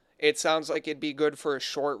me, it sounds like it'd be good for a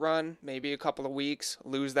short run, maybe a couple of weeks,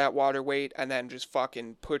 lose that water weight, and then just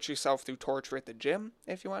fucking put yourself through torture at the gym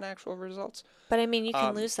if you want actual results. But, I mean, you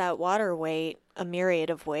can lose that water weight a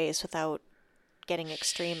myriad of ways without getting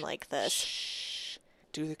extreme like this.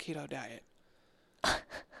 Do the keto diet.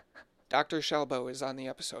 Dr. Shelbo is on the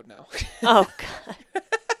episode now. Oh,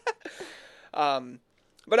 God.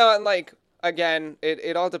 But like, again,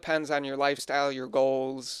 it all depends on your lifestyle, your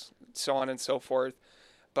goals, so on and so forth.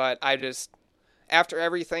 But after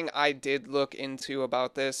everything I did look into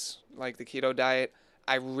about this, like the keto diet,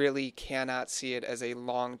 I really cannot see it as a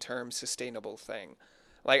long-term sustainable thing.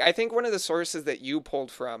 Like, I think one of the sources that you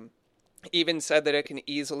pulled from even said that it can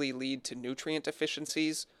easily lead to nutrient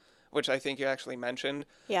deficiencies, which I think you actually mentioned.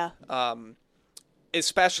 Yeah.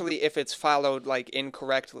 Especially if it's followed, like,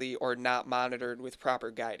 incorrectly or not monitored with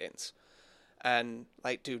proper guidance. And,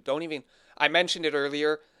 like, dude, I mentioned it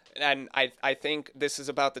earlier, and I think this is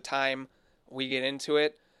about the time we get into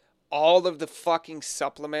it. All of the fucking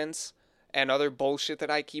supplements and other bullshit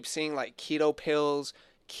that I keep seeing, like keto pills,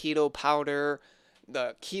 keto powder,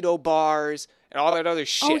 the keto bars, and all that other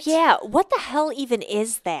shit. Oh, yeah. What the hell even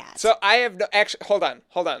is that? So I have no... Actually, hold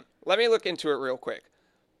on. Let me look into it real quick.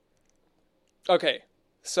 Okay,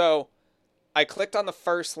 so I clicked on the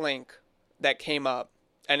first link that came up,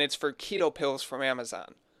 and it's for keto pills from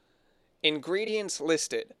Amazon. Ingredients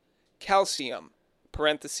listed: calcium,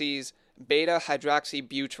 parentheses,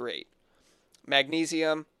 beta-hydroxybutyrate,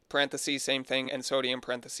 magnesium, parentheses, same thing, and sodium,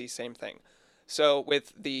 parentheses, same thing. So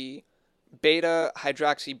with the beta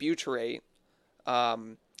hydroxybutyrate,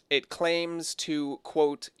 it claims to,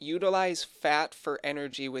 quote, utilize fat for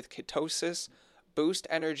energy with ketosis, boost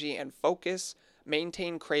energy and focus,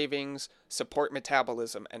 maintain cravings, support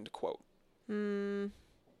metabolism, end quote.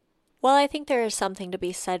 Well, I think there is something to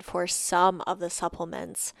be said for some of the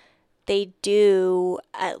supplements. They do,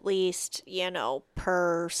 at least,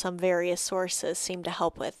 per some various sources, seem to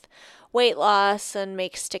help with weight loss and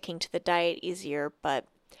make sticking to the diet easier, but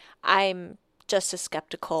I'm just as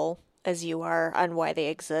skeptical as you are on why they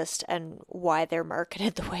exist and why they're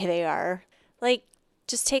marketed the way they are. Like,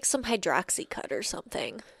 just take some Hydroxycut or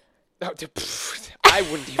something. Oh, I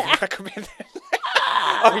wouldn't even recommend that.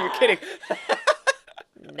 Oh, you're kidding.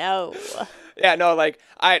 No. Yeah, no, like,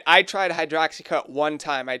 I tried Hydroxycut one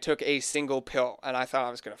time. I took a single pill, and I thought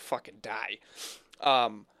I was going to fucking die.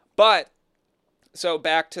 But, so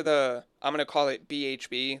back to I'm going to call it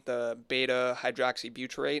BHB, the beta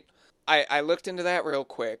hydroxybutyrate. I looked into that real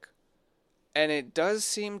quick, and it does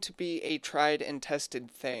seem to be a tried and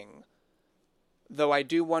tested thing. Though I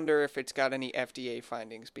do wonder if it's got any FDA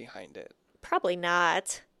findings behind it. Probably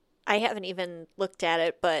not. I haven't even looked at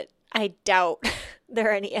it, but I doubt there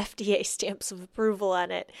are any FDA stamps of approval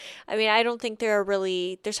on it. I mean, I don't think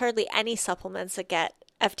there's hardly any supplements that get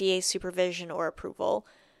FDA supervision or approval.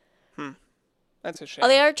 That's a shame. Oh,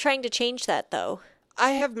 they are trying to change that, though.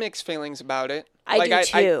 I have mixed feelings about it. I do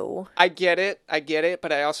too. I get it,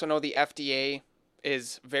 but I also know the FDA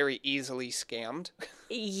is very easily scammed.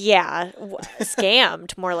 Yeah,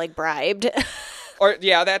 scammed, more like bribed. Or,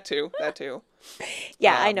 yeah, that too.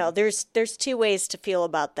 Yeah, I know. There's two ways to feel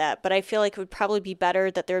about that, but I feel like it would probably be better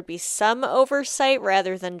that there would be some oversight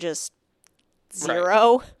rather than just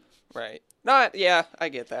zero. Right. Yeah, I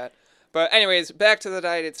get that. But anyways, back to the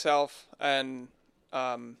diet itself, and,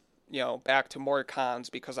 back to more cons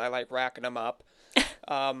because I like racking them up.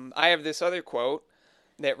 I have this other quote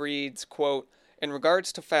that reads, quote, in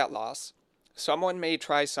regards to fat loss, someone may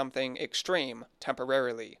try something extreme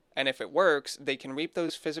temporarily, and if it works, they can reap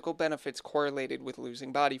those physical benefits correlated with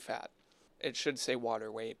losing body fat. It should say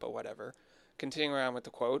water weight, but whatever. Continuing on with the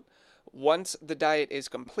quote, once the diet is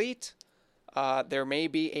complete, there may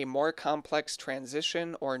be a more complex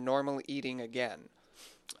transition or normal eating again.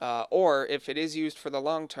 Or, if it is used for the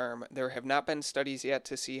long term, there have not been studies yet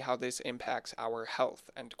to see how this impacts our health,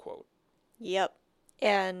 end quote. Yep.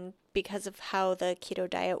 And because of how the keto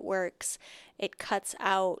diet works, it cuts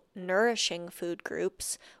out nourishing food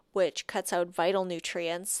groups, which cuts out vital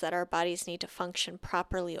nutrients that our bodies need to function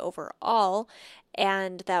properly overall.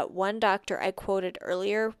 And that one doctor I quoted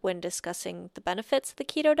earlier when discussing the benefits of the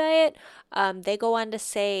keto diet, they go on to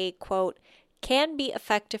say, quote, can be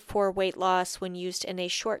effective for weight loss when used in a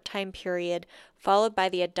short time period, followed by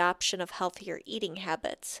the adoption of healthier eating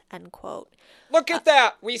habits, end quote. Look at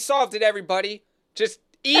that! We solved it, everybody! Just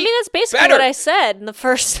eat I mean, that's basically better. what I said in the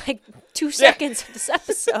first, 2 seconds of this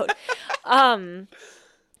episode.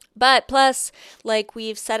 But plus, like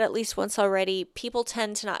we've said at least once already, people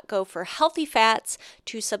tend to not go for healthy fats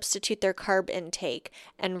to substitute their carb intake.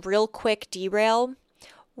 And real quick derail,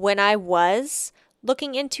 when I was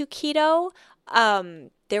looking into keto,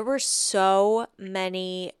 there were so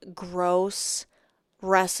many gross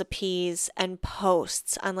recipes and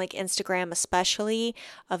posts on Instagram especially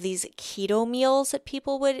of these keto meals that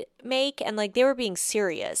people would make, and they were being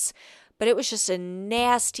serious, but it was just a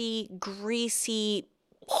nasty, greasy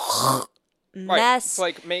mess.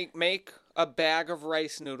 Right. It's make a bag of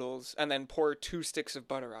rice noodles and then pour 2 sticks of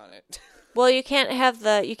butter on it. Well, you can't have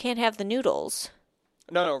the noodles.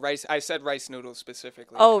 No, rice. I said rice noodles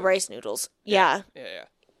specifically. Oh, rice noodles. Yeah.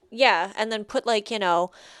 Yeah, and then put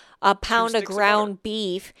a pound of ground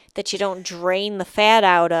beef that you don't drain the fat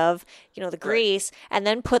out of, the grease, right. And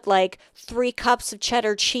then put 3 cups of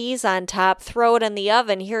cheddar cheese on top, throw it in the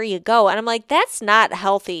oven, here you go. And I'm like, that's not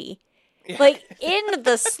healthy. Yeah. In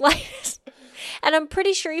the slightest. And I'm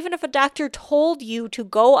pretty sure even if a doctor told you to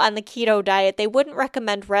go on the keto diet, they wouldn't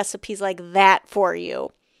recommend recipes like that for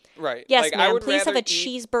you. Right. Yes, ma'am, please have a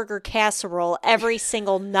cheeseburger casserole every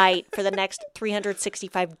single night for the next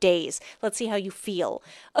 365 days. Let's see how you feel.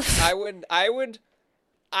 I would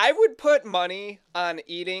put money on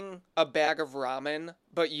eating a bag of ramen,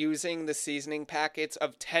 but using the seasoning packets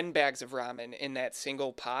of 10 bags of ramen in that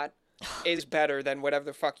single pot is better than whatever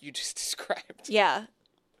the fuck you just described. Yeah.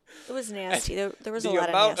 It was nasty. There was a lot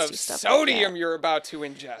of nasty stuff. The amount of sodium you're about to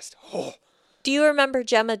ingest. Oh. Do you remember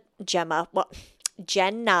Jenna Jameson?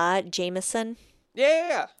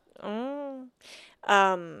 Yeah.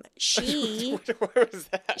 She what was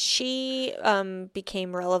that? She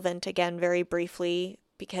became relevant again very briefly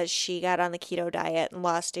because she got on the keto diet and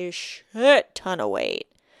lost a shit ton of weight.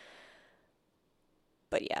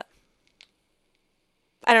 But yeah.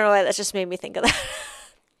 I don't know why that just made me think of that.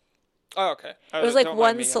 Oh, okay. It was like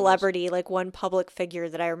one celebrity, like one public figure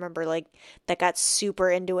that I remember, like, that got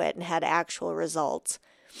super into it and had actual results.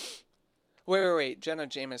 Wait. Jenna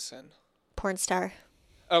Jameson. Porn star.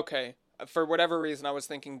 Okay. For whatever reason, I was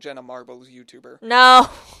thinking Jenna Marbles YouTuber. No.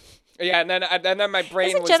 Yeah, and then my brain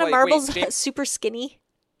Isn't was Jenna like, Marbles wait, super skinny?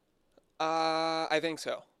 I think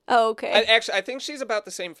so. Oh, okay. I think she's about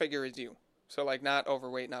the same figure as you. So, like, not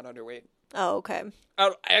overweight, not underweight. Oh, okay.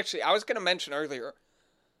 Oh, actually, I was going to mention earlier,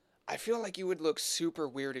 I feel like you would look super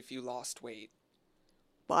weird if you lost weight.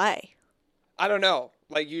 Why? I don't know.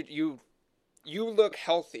 Like, you look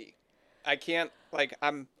healthy. I can't, like,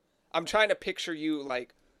 I'm trying to picture you,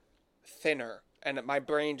 like, thinner, and my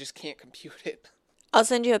brain just can't compute it. I'll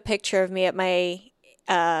send you a picture of me at my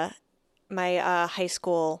high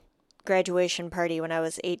school graduation party when I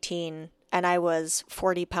was 18, and I was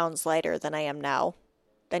 40 pounds lighter than I am now.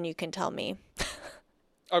 Then you can tell me.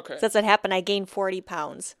 Okay. Since it happened, I gained 40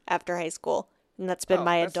 pounds after high school, and that's been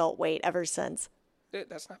my adult weight ever since.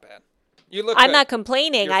 That's not bad. You look. I'm good. not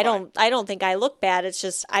complaining. You're I fine. don't think I look bad. It's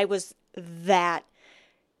just I was that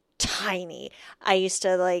tiny. I used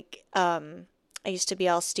to be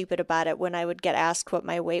all stupid about it when I would get asked what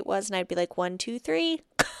my weight was, and I'd be like 1, 2, 3.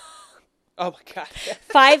 Oh my god.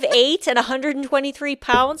 5'8" and 123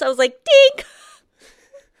 pounds. I was like, ding.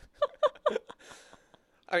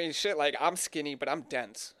 I mean, shit. Like, I'm skinny, but I'm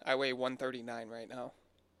dense. I weigh 139 right now.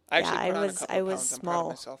 I Yeah, actually put on a couple I was pounds. I'm proud small.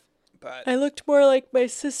 of myself. But I looked more like my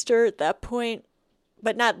sister at that point,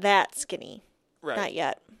 but not that skinny. right. Not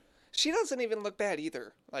yet. She doesn't even look bad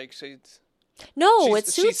either. Like, No, it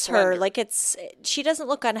she's suits her. slender. Like she doesn't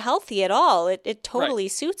look unhealthy at all. It totally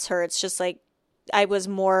suits her. It's just like I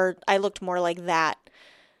looked more like that.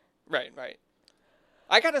 Right.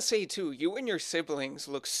 I gotta say, too, you and your siblings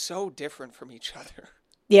look so different from each other.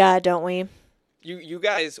 Yeah, don't we? You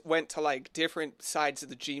guys went to, like, different sides of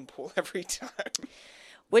the gene pool every time.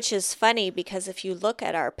 Which is funny because if you look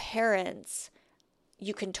at our parents,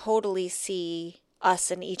 you can totally see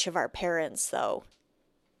us and each of our parents, though.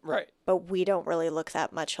 Right. But we don't really look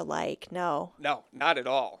that much alike, no. No, not at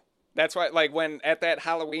all. That's why, like, when at that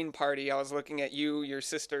Halloween party, I was looking at you, your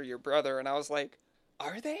sister, your brother, and I was like,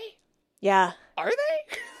 are they? Yeah. Are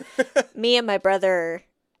they? Me and my brother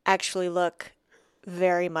actually look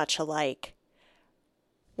very much alike.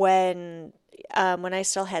 When I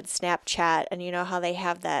still had Snapchat, and you know how they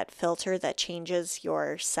have that filter that changes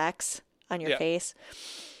your sex on your face?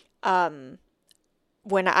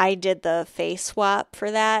 When I did the face swap for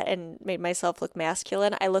that and made myself look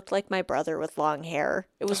masculine, I looked like my brother with long hair.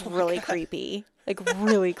 It was really creepy. Like,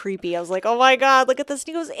 really creepy. I was like, oh my God, look at this. And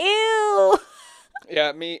he goes, ew.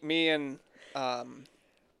 Yeah, me and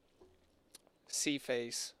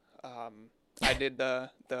C-Face, I did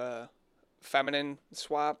the feminine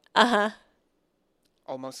swap. Uh-huh.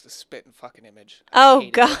 Almost a spitting fucking image. Oh,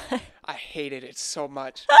 God. I hated it so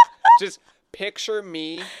much. Just picture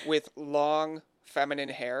me with long feminine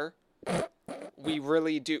hair. We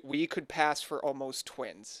really do. We could pass for almost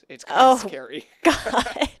twins. It's kind of scary.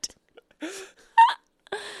 God.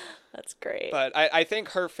 That's great. But I think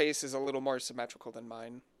her face is a little more symmetrical than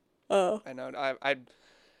mine. Oh. I know.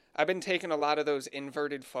 I've been taking a lot of those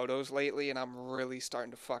inverted photos lately, and I'm really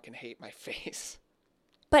starting to fucking hate my face.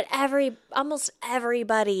 But almost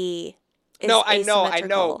everybody is I know,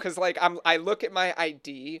 asymmetrical. because like I look at my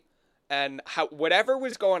ID, and whatever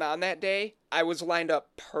was going on that day, I was lined up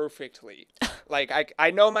perfectly. Like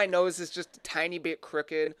I know my nose is just a tiny bit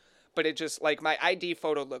crooked, but it just like my ID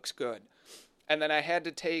photo looks good. And then I had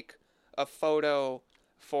to take a photo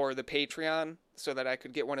for the Patreon so that I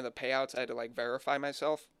could get one of the payouts. I had to like verify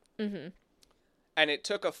myself. Mm-hmm. And it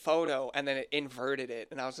took a photo and then it inverted it,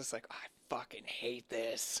 and I was just like, I fucking hate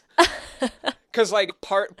this. Because like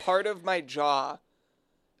part of my jaw,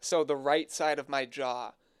 so the right side of my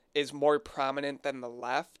jaw is more prominent than the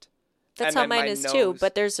left. That's and how then mine my is too, nose-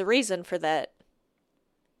 but there's a reason for that.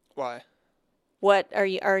 Why? What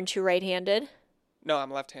aren't you right-handed? No,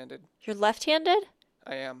 I'm left-handed. You're left-handed?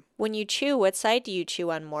 I am. When you chew, what side do you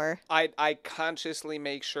chew on more? I consciously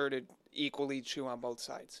make sure to equally chew on both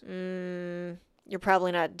sides. You're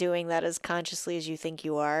probably not doing that as consciously as you think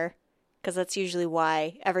you are, because that's usually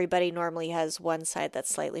why everybody normally has one side that's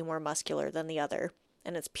slightly more muscular than the other,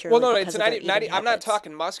 and it's purely Well, no, because it's of their not. eating I'm not habits.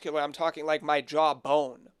 talking muscular. I'm talking like my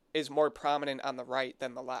jawbone is more prominent on the right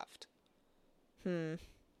than the left.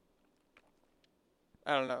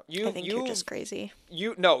 I don't know. I think you're just crazy.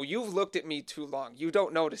 You've looked at me too long. You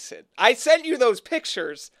don't notice it. I sent you those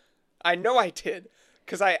pictures. I know I did.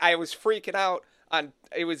 because I was freaking out on,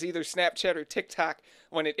 it was either Snapchat or TikTok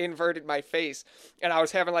when it inverted my face, and I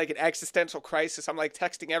was having like an existential crisis. I'm like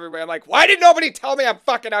texting everybody. I'm like, why did nobody tell me I'm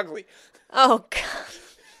fucking ugly? Oh, God.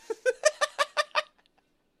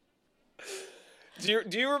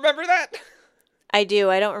 Do you remember that? I do.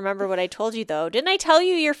 I don't remember what I told you, though. Didn't I tell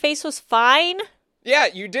you your face was fine? Yeah,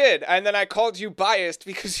 you did. And then I called you biased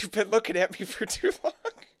because you've been looking at me for too long.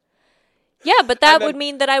 Yeah, but that would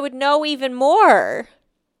mean that I would know even more.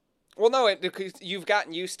 Well, no, because you've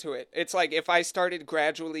gotten used to it. It's like if I started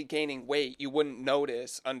gradually gaining weight, you wouldn't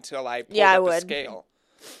notice until I pulled up the scale.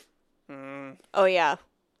 Oh, yeah.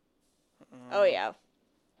 Oh, yeah.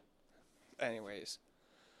 Anyways.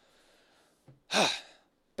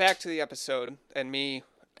 Back to the episode, and me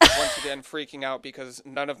once again freaking out because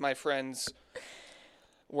none of my friends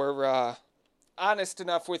were honest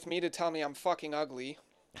enough with me to tell me I'm fucking ugly.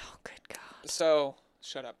 Oh, good God. So,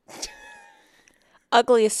 shut up.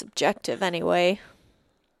 Ugly is subjective anyway.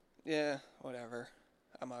 Yeah, whatever.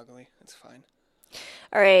 I'm ugly. It's fine.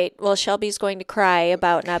 All right. Well, Shelby's going to cry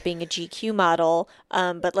about not being a GQ model,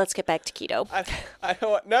 but let's get back to keto. I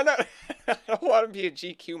don't. No. I don't want to be a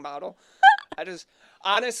GQ model. I just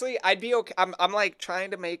honestly, I'd be okay. I'm like trying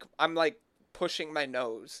to make. I'm like pushing my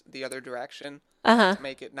nose the other direction to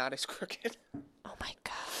make it not as crooked. Oh my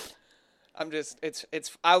God. I'm just. It's.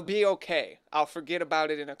 I'll be okay. I'll forget about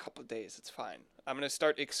it in a couple of days. It's fine. I'm gonna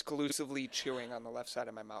start exclusively chewing on the left side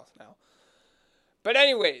of my mouth now. But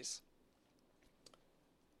anyways,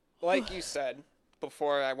 like you said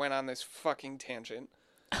before I went on this fucking tangent,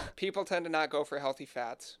 people tend to not go for healthy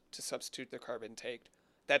fats to substitute their carb intake.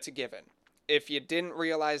 That's a given. If you didn't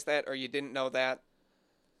realize that or you didn't know that,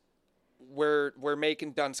 we're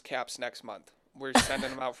making dunce caps next month. We're sending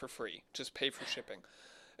them out for free. Just pay for shipping.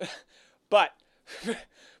 But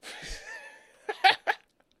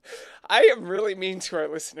I am really mean to our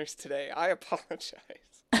listeners today. I apologize.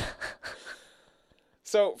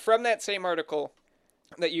 So from that same article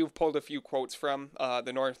that you've pulled a few quotes from,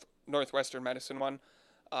 the Northwestern Medicine one,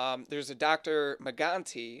 there's a Dr.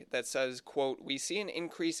 Maganti that says, quote, "We see an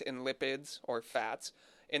increase in lipids or fats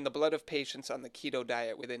in the blood of patients on the keto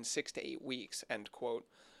diet within 6 to 8 weeks," end quote,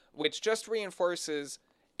 which just reinforces,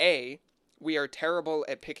 A, we are terrible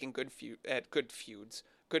at picking good foods,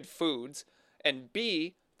 and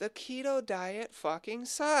B, the keto diet fucking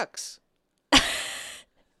sucks. I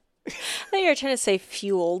thought you were trying to say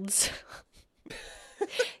fueleds.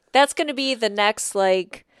 That's going to be the next,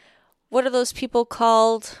 like, what are those people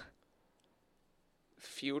called?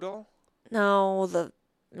 Feudal? No,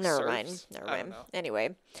 never Serfs? mind. I don't know.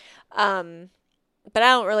 Anyway, but I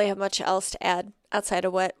don't really have much else to add outside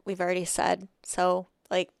of what we've already said. So,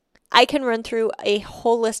 like, I can run through a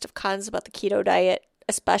whole list of cons about the keto diet,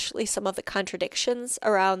 especially some of the contradictions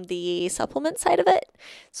around the supplement side of it.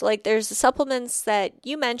 So, like, there's the supplements that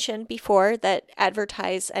you mentioned before that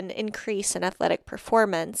advertise an increase in athletic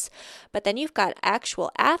performance, but then you've got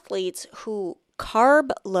actual athletes who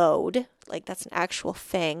carb load, like that's an actual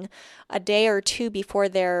thing, a day or two before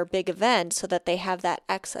their big event so that they have that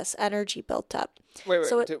excess energy built up. Wait,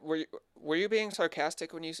 So were you being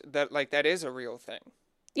sarcastic when you said that? Like, that is a real thing.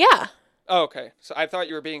 Yeah. Oh, okay. So I thought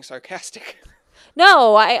you were being sarcastic.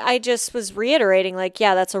 No, I just was reiterating, like,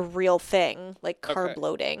 yeah, that's a real thing, like carb Okay.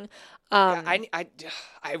 loading. Yeah,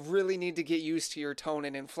 I really need to get used to your tone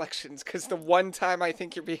and inflections, because the one time I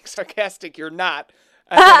think you're being sarcastic, you're not.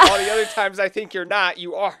 And then all the other times I think you're not,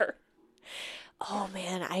 you are. Oh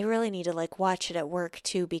man, I really need to like watch it at work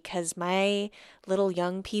too, because my little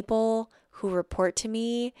young people who report to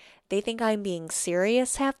me, they think I'm being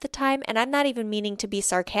serious half the time, and I'm not even meaning to be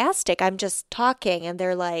sarcastic. I'm just talking and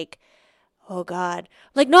they're like, "Oh God."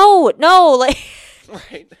 I'm like, "No, like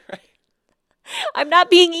Right. I'm not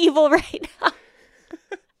being evil right now."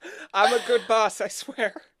 I'm a good boss, I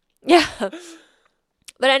swear. Yeah.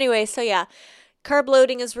 But anyway, so yeah, carb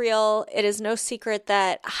loading is real. It is no secret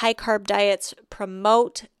that high carb diets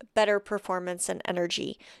promote better performance and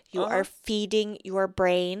energy. You are feeding your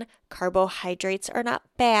brain. Carbohydrates are not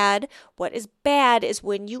bad. What is bad is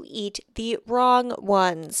when you eat the wrong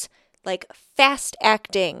ones, like fast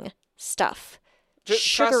acting stuff, Just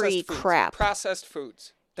sugary crap. Processed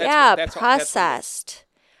foods. Processed.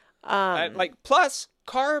 Plus,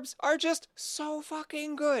 carbs are just so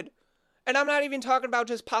fucking good. And I'm not even talking about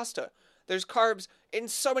just pasta. There's carbs in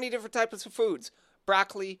so many different types of foods.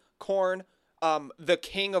 Broccoli, corn, the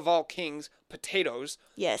king of all kings, potatoes.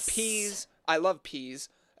 Yes. Peas. I love peas.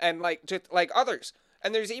 And just like others.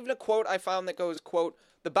 And there's even a quote I found that goes, quote,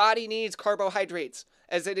 "The body needs carbohydrates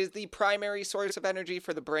as it is the primary source of energy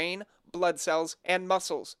for the brain, blood cells, and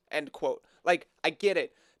muscles," end quote. Like, I get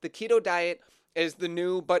it. The keto diet is the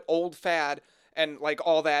new but old fad and like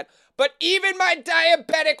all that. But even my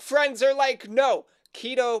diabetic friends are like, no,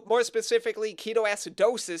 keto, more specifically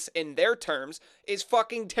ketoacidosis in their terms, is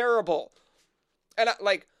fucking terrible. And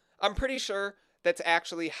I'm pretty sure that's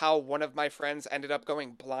actually how one of my friends ended up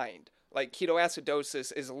going blind. Like,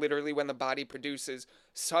 ketoacidosis is literally when the body produces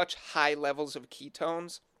such high levels of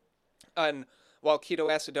ketones. And while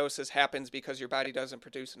ketoacidosis happens because your body doesn't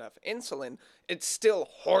produce enough insulin, it's still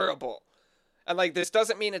horrible. And, like, this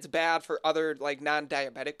doesn't mean it's bad for other, like,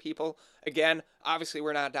 non-diabetic people. Again, obviously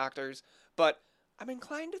we're not doctors, but I'm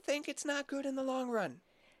inclined to think it's not good in the long run.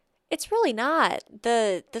 It's really not.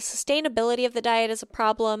 The sustainability of the diet is a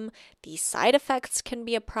problem. The side effects can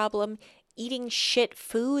be a problem. Eating shit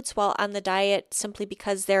foods while on the diet simply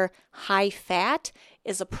because they're high fat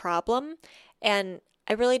is a problem. And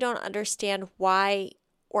I really don't understand why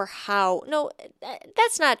or how. No,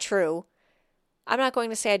 that's not true. I'm not going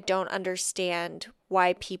to say I don't understand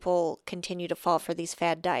why people continue to fall for these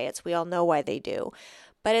fad diets. We all know why they do.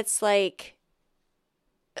 But it's like,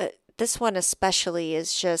 this one especially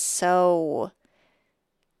is just so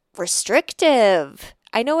restrictive.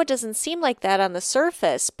 I know it doesn't seem like that on the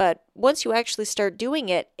surface, but once you actually start doing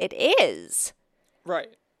it, it is.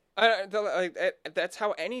 Right. That's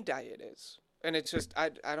how any diet is. And it's just, I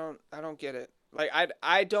don't get it. Like,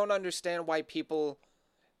 I don't understand why people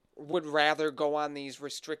would rather go on these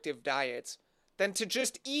restrictive diets than to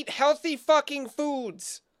just eat healthy fucking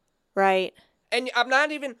foods. Right. And I'm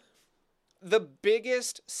not even... The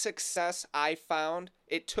biggest success I found,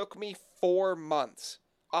 it took me 4 months,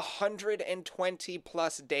 120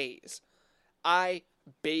 plus days. I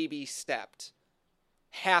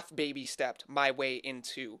half baby stepped my way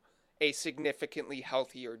into a significantly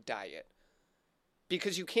healthier diet.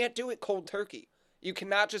 Because you can't do it cold turkey. You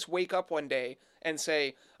cannot just wake up one day and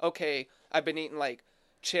say, okay, I've been eating like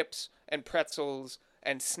chips and pretzels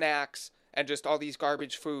and snacks and just all these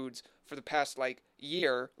garbage foods for the past like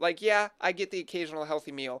year. Like, yeah, I get the occasional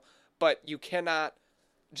healthy meal, but you cannot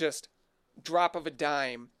just drop of a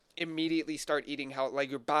dime immediately start eating health. Like,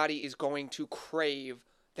 your body is going to crave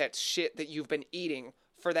that shit that you've been eating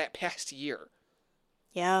for that past year.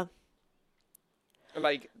 Yeah.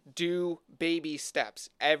 Like, do baby steps.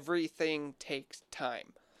 Everything takes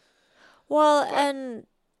time. Well, and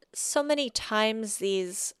so many times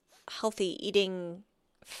these healthy eating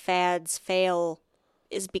fads fail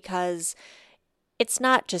is because it's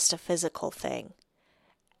not just a physical thing.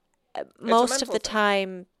 Most of the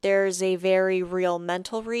time, there's a very real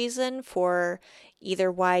mental reason for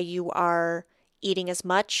either why you are eating as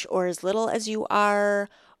much or as little as you are,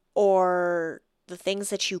 or the things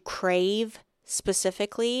that you crave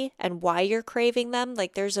specifically and why you're craving them.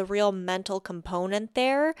 Like, there's a real mental component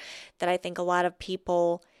there that I think a lot of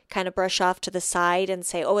people kind of brush off to the side and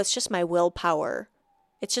say, oh, it's just my willpower.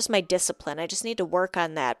 It's just my discipline. I just need to work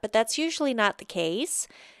on that. But that's usually not the case.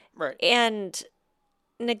 Right. And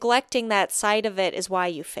neglecting that side of it is why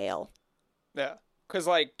you fail. Yeah. Because,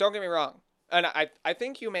 like, don't get me wrong. And I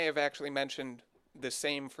think you may have actually mentioned the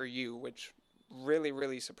same for you, which really,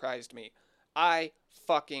 really surprised me. I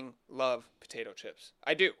fucking love potato chips.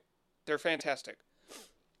 I do. They're fantastic.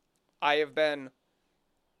 I have been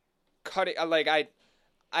cutting, like,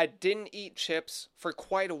 I didn't eat chips for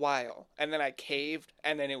quite a while, and then I caved,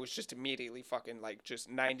 and then it was just immediately fucking, like, just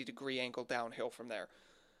 90-degree angle downhill from there.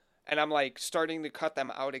 And I'm, like, starting to cut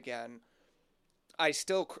them out again. I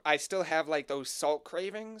still have, like, those salt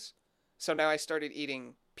cravings, so now I started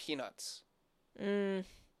eating peanuts.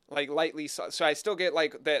 Like, lightly salt. So I still get,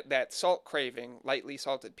 like, that salt craving, lightly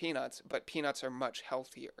salted peanuts, but peanuts are much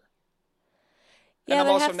healthier. Yeah, and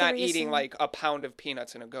I'm also not eating, like, a pound of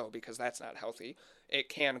peanuts in a go, because that's not healthy. It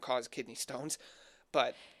can cause kidney stones,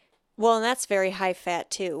 but... Well, and that's very high fat,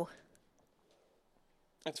 too.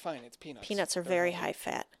 That's fine. It's peanuts. Peanuts are very high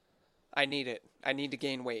fat. I need it. I need to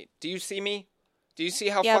gain weight. Do you see me? Do you see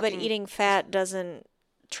how Yeah, but eating fat doesn't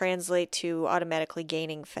translate to automatically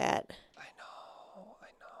gaining fat. I know.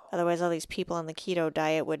 Otherwise, all these people on the keto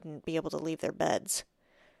diet wouldn't be able to leave their beds.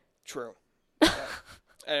 True. Yeah.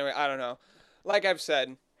 Anyway, I don't know. Like I've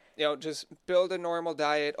said, just build a normal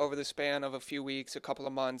diet over the span of a few weeks, a couple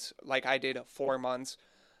of months, like I did 4 months,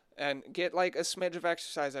 and get like a smidge of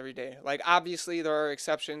exercise every day. Like, obviously there are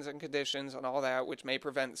exceptions and conditions and all that, which may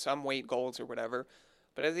prevent some weight goals or whatever.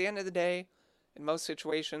 But at the end of the day, in most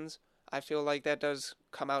situations, I feel like that does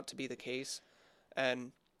come out to be the case.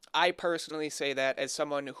 And I personally say that as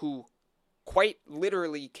someone who quite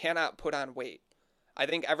literally cannot put on weight. I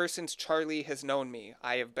think ever since Charlie has known me,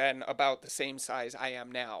 I have been about the same size I am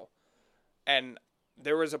now. And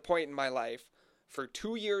there was a point in my life, for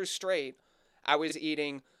 2 years straight, I was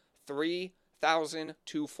eating 3 3,000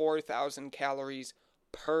 to 4,000 calories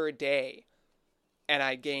per day. And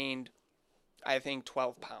I gained, I think,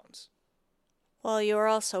 12 pounds. Well, you were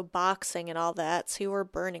also boxing and all that, so you were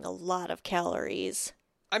burning a lot of calories.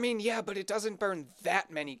 I mean, yeah, but it doesn't burn that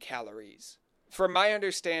many calories. From my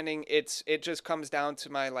understanding, it just comes down to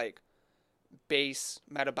my, like, base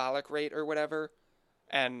metabolic rate or whatever.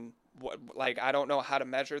 And, I don't know how to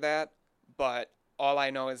measure that, but all I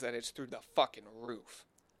know is that it's through the fucking roof.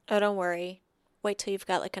 Oh, don't worry. Wait till you've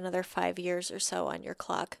got like another 5 years or so on your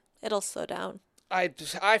clock. It'll slow down. I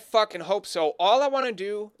fucking hope so. All I want to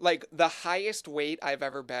do, like, the highest weight I've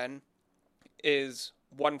ever been is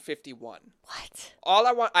 151. What?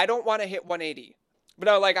 I don't want to hit 180. But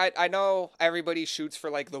no, like, I know everybody shoots for,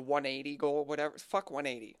 like, the 180 goal, whatever. Fuck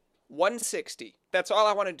 180. 160. That's all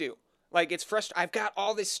I want to do. Like, it's frustrating. I've got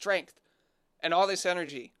all this strength and all this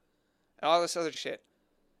energy and all this other shit.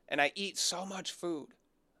 And I eat so much food.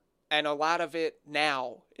 And a lot of it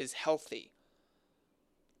now is healthy.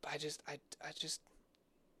 But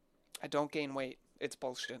I don't gain weight. It's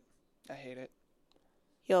bullshit. I hate it.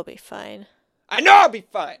 You'll be fine. I know I'll be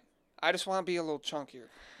fine. I just want to be a little chunkier.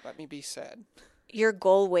 Let me be sad. Your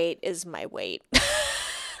goal weight is my weight.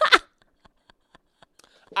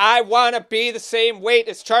 I want to be the same weight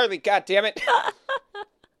as Charlie, goddammit.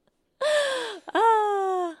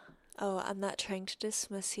 Oh, I'm not trying to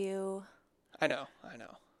dismiss you. I know.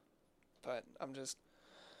 But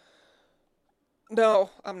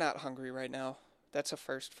No, I'm not hungry right now. That's a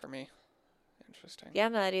first for me. Interesting. Yeah,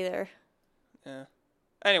 I'm not either. Yeah.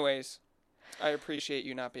 Anyways, I appreciate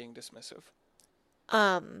you not being dismissive.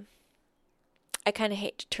 I kind of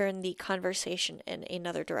hate to turn the conversation in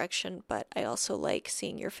another direction, but I also like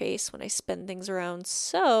seeing your face when I spin things around.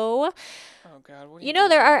 So, oh God, what you know,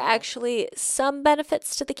 there are actually some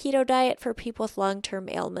benefits to the keto diet for people with long-term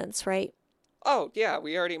ailments, right? Oh, yeah,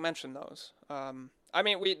 we already mentioned those. I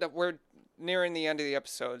mean, we're nearing the end of the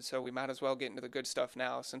episode, so we might as well get into the good stuff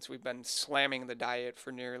now, since we've been slamming the diet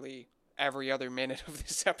for nearly every other minute of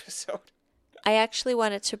this episode. I actually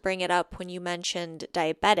wanted to bring it up when you mentioned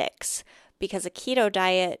diabetics, because a keto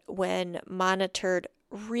diet, when monitored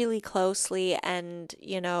really closely and,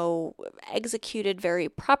 executed very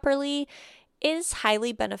properly, is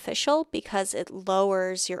highly beneficial because it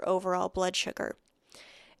lowers your overall blood sugar.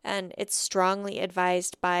 And it's strongly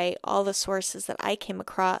advised by all the sources that I came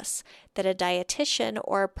across that a dietitian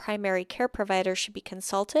or a primary care provider should be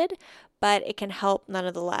consulted, but it can help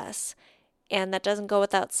nonetheless. And that doesn't go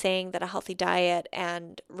without saying that a healthy diet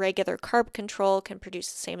and regular carb control can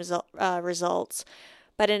produce the same results.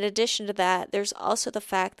 But in addition to that, there's also the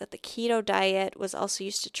fact that the keto diet was also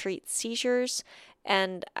used to treat seizures.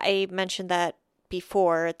 And I mentioned that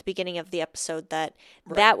before at the beginning of the episode that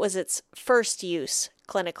that was its first use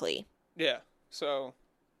clinically. Yeah. So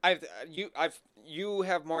you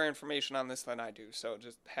have more information on this than I do, so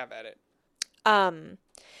just have at it.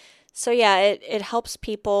 So yeah, it helps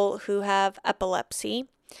people who have epilepsy.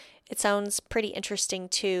 It sounds pretty interesting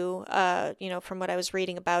too, from what I was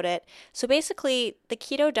reading about it. So basically, the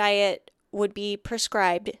keto diet would be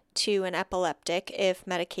prescribed to an epileptic if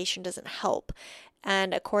medication doesn't help.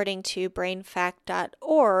 And according to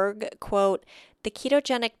brainfact.org, quote, the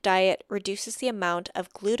ketogenic diet reduces the amount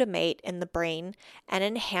of glutamate in the brain and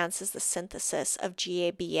enhances the synthesis of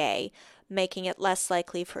GABA, making it less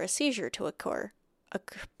likely for a seizure to occur. I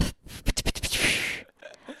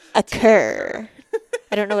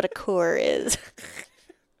don't know what a core is.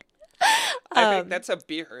 I think that's a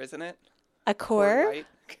beer, isn't it? A core?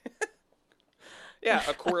 Yeah,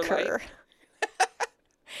 a core light.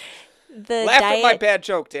 Laugh at my bad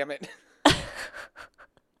joke, damn it.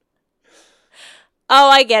 Oh,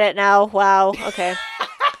 I get it now. Wow. Okay.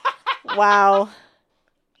 Wow.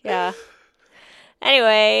 Yeah.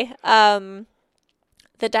 Anyway,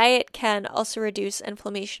 the diet can also reduce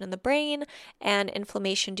inflammation in the brain and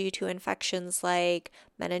inflammation due to infections like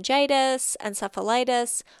meningitis,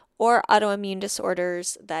 encephalitis, or autoimmune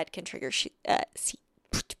disorders that can trigger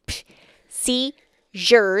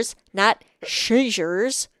seizures, not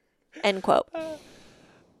seizures, end quote.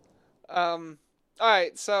 All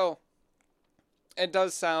right, so it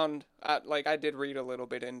does sound like I did read a little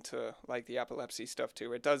bit into like the epilepsy stuff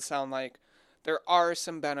too. It does sound like there are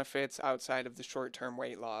some benefits outside of the short-term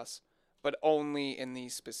weight loss, but only in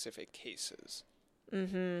these specific cases.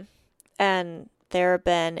 Mm-hmm. And there have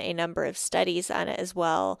been a number of studies on it as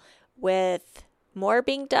well, with more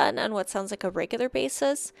being done on what sounds like a regular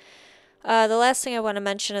basis. The last thing I want to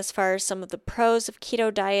mention as far as some of the pros of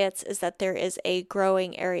keto diets is that there is a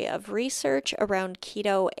growing area of research around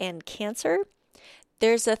keto and cancer.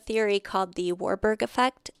 There's a theory called the Warburg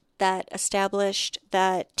effect that established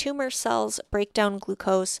that tumor cells break down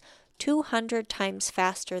glucose 200 times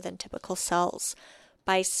faster than typical cells.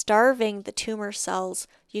 By starving the tumor cells,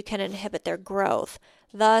 you can inhibit their growth,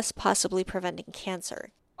 thus possibly preventing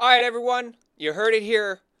cancer. All right, everyone, you heard it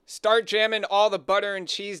here. Start jamming all the butter and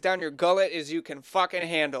cheese down your gullet as you can fucking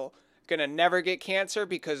handle. Gonna never get cancer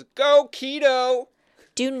because go keto.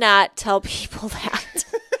 Do not tell people that.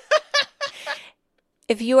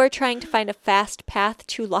 If you are trying to find a fast path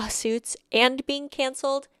to lawsuits and being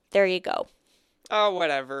canceled, there you go. Oh,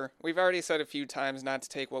 whatever. We've already said a few times not to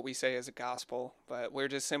take what we say as a gospel, but we're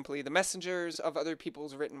just simply the messengers of other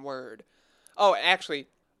people's written word. Oh, actually,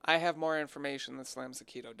 I have more information that slams the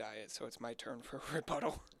keto diet, so it's my turn for a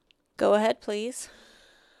rebuttal. Go ahead, please.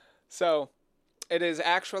 So, it is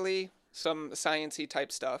actually some science-y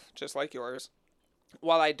type stuff, just like yours.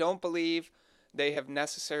 While I don't believe they have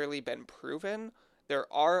necessarily been proven, there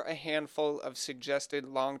are a handful of suggested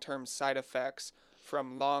long-term side effects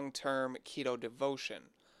from long-term keto devotion.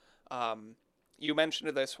 You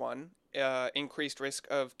mentioned this one, increased risk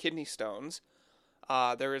of kidney stones.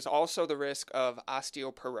 There is also the risk of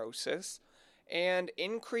osteoporosis and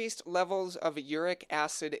increased levels of uric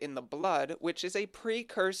acid in the blood, which is a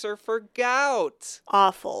precursor for gout.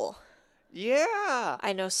 Awful. Yeah.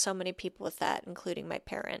 I know so many people with that, including my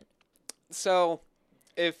parent. So,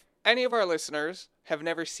 if any of our listeners have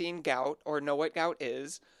never seen gout or know what gout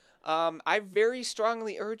is, I very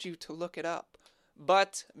strongly urge you to look it up.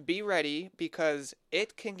 But be ready because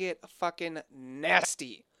it can get fucking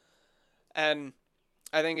nasty. And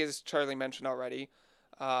I think, as Charlie mentioned already,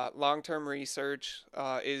 long-term research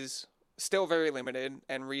is still very limited,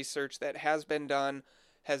 and research that has been done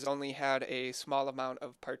has only had a small amount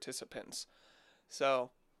of participants.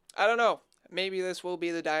 So, I don't know. Maybe this will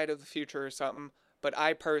be the diet of the future or something, but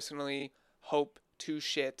I personally hope to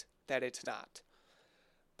shit that it's not.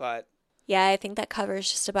 But yeah, I think that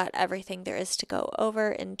covers just about everything there is to go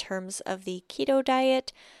over in terms of the keto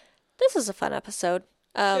diet. This is a fun episode.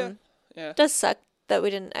 Yeah. It does suck that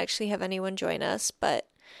we didn't actually have anyone join us, but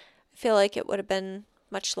I feel like it would have been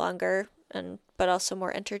much longer but also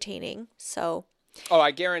more entertaining. So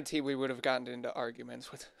I guarantee we would have gotten into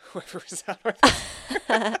arguments with whoever was on.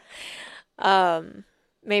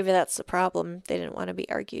 Maybe that's the problem. They didn't want to be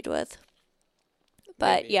argued with.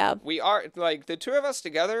 But Maybe. yeah. We are, like, the two of us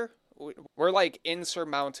together, we're, like,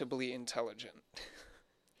 insurmountably intelligent.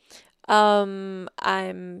 I'm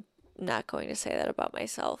not going to say that about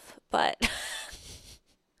myself, but...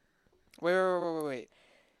 Wait.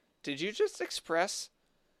 Did you just express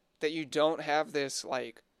that you don't have this,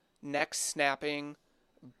 like, neck-snapping,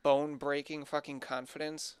 bone-breaking fucking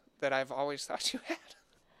confidence that I've always thought you had?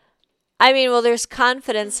 I mean, well, there's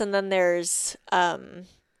confidence and then there's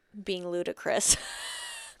being ludicrous.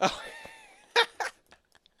 Oh.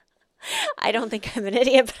 I don't think I'm an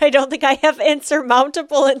idiot, but I don't think I have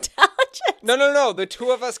insurmountable intelligence. No. The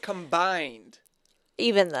two of us combined.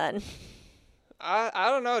 Even then.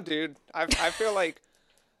 I don't know, dude. I feel like...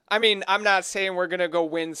 I mean, I'm not saying we're going to go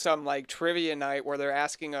win some, like, trivia night where they're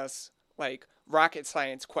asking us, like, rocket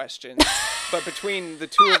science questions. But between the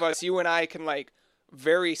two of us, you and I can, like,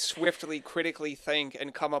 very swiftly, critically think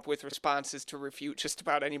and come up with responses to refute just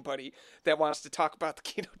about anybody that wants to talk about the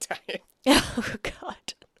keto diet. Oh,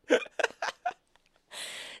 God.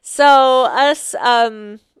 So, us,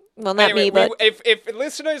 well, not anyway, me, but... If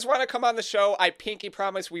listeners want to come on the show, I pinky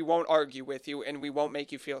promise we won't argue with you and we won't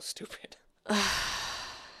make you feel stupid.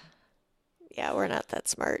 Yeah, we're not that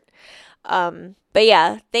smart. But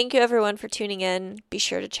yeah, thank you everyone for tuning in. Be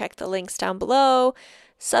sure to check the links down below.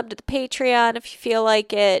 Sub to the Patreon if you feel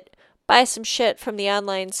like it. Buy some shit from the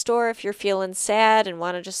online store if you're feeling sad and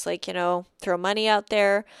want to just, like, you know, throw money out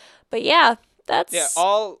there. But yeah, that's... Yeah,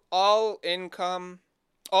 all income,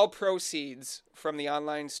 all proceeds from the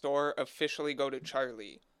online store officially go to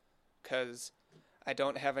Charlie. Because I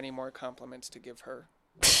don't have any more compliments to give her.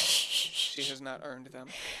 She has not earned them.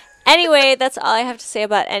 Anyway, that's all I have to say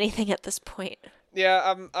about anything at this point.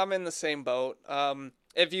 Yeah, I'm in the same boat.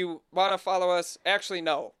 If you want to follow us, actually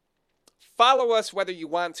no. Follow us whether you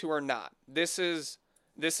want to or not. This is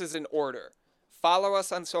an order. Follow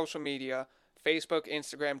us on social media, Facebook,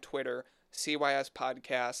 Instagram, Twitter, CYS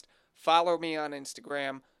Podcast. Follow me on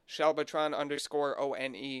Instagram,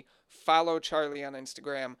 Shelbatron_ONE. Follow Charlie on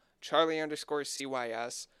Instagram,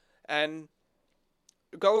 Charlie_CYS. And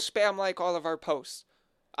go spam like all of our posts.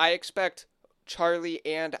 I expect Charlie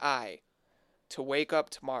and I to wake up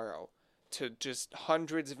tomorrow to just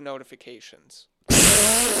hundreds of notifications.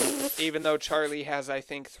 Even though Charlie has, I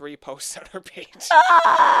think, 3 posts on her page.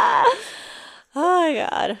 Oh my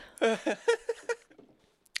God.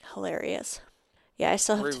 Hilarious. Yeah, I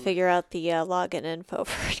still have to Rude. figure out the login info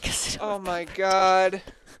for it. Cause Oh my god.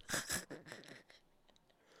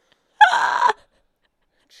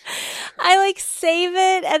 I like save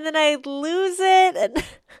it and then I lose it and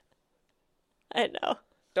I know.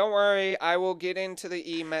 Don't worry, I will get into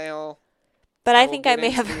the email. But I I will think I get may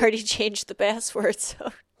into have the- already changed the password, so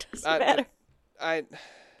it doesn't matter. I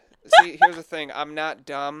see. Here's the thing. I'm not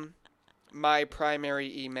dumb. My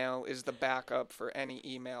primary email is the backup for any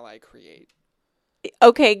email I create.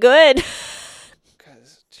 Okay, good.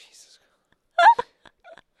 Because Jesus.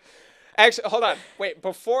 Actually, hold on. Wait.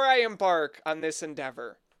 Before I embark on this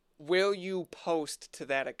endeavor, will you post to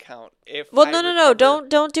that account if? Well, I no. recover-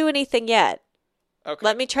 Don't do anything yet. Okay.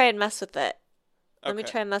 Let me try and mess with it. Let me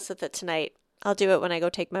Okay. try and mess with it tonight. I'll do it when I go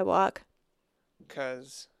take my walk.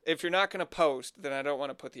 Because if you're not gonna post, then I don't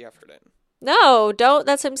want to put the effort in. No, don't.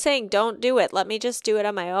 That's what I'm saying. Don't do it. Let me just do it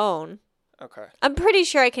on my own. Okay. I'm pretty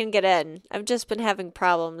sure I can get in. I've just been having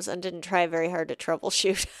problems and didn't try very hard to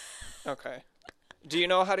troubleshoot. Okay. Do you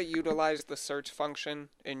know how to utilize the search function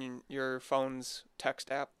in your phone's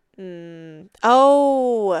text app?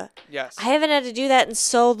 Oh, Yes. I haven't had to do that in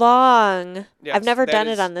so long. Yes, I've never that done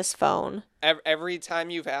is- it on this phone. Every time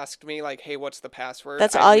you've asked me, like, hey, what's the password?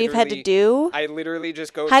 That's I all you've had to literally- do? I literally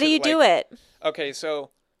just go How to, do you like, do it? Okay, so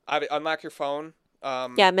I unlock your phone.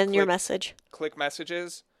 Yeah, I'm in your message. Click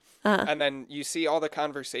messages, Uh-huh. and then you see all the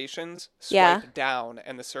conversations. Swipe Yeah. down,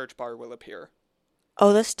 and the search bar will appear.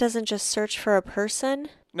 Oh, this doesn't just search for a person?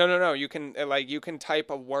 No. You can you can type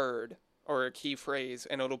a word or a key phrase,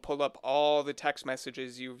 and it'll pull up all the text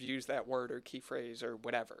messages you've used that word or key phrase or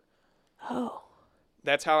whatever. Oh.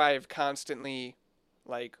 That's how I've constantly,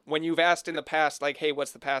 like, when you've asked in the past, like, hey,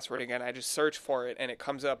 what's the password again? I just search for it, and it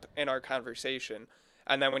comes up in our conversation.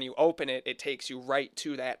 And then when you open it, it takes you right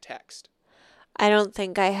to that text. I don't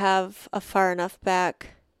think I have a far enough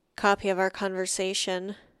back copy of our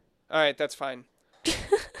conversation. All right, that's fine.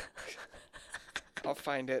 I'll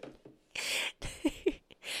find it.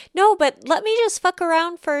 No, but let me just fuck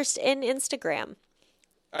around first in Instagram.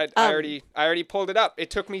 I already pulled it up. It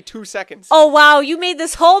took me 2 seconds. Oh, wow. You made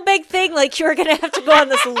this whole big thing like you were going to have to go on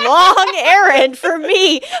this long errand for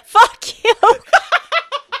me. Fuck you.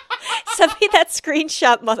 Send me that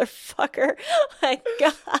screenshot, motherfucker. Oh, my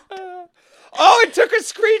God. Oh, it took a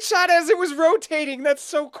screenshot as it was rotating. That's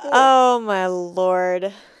so cool. Oh, my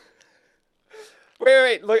Lord.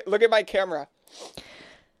 Wait. Look at my camera.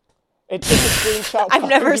 It took a screenshot. I've while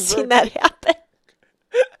never it was seen rotating. that happen.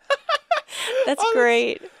 That's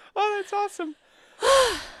great. Oh, that's awesome.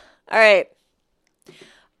 All right.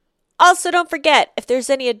 Also, don't forget, if there's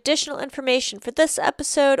any additional information for this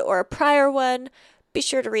episode or a prior one, be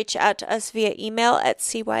sure to reach out to us via email at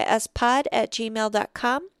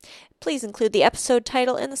cyspod@gmail.com. Please include the episode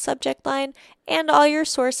title in the subject line and all your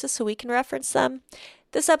sources so we can reference them.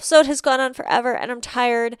 This episode has gone on forever and I'm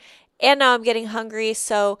tired and now I'm getting hungry,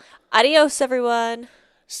 so adios, everyone.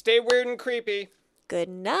 Stay weird and creepy. Good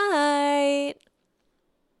night.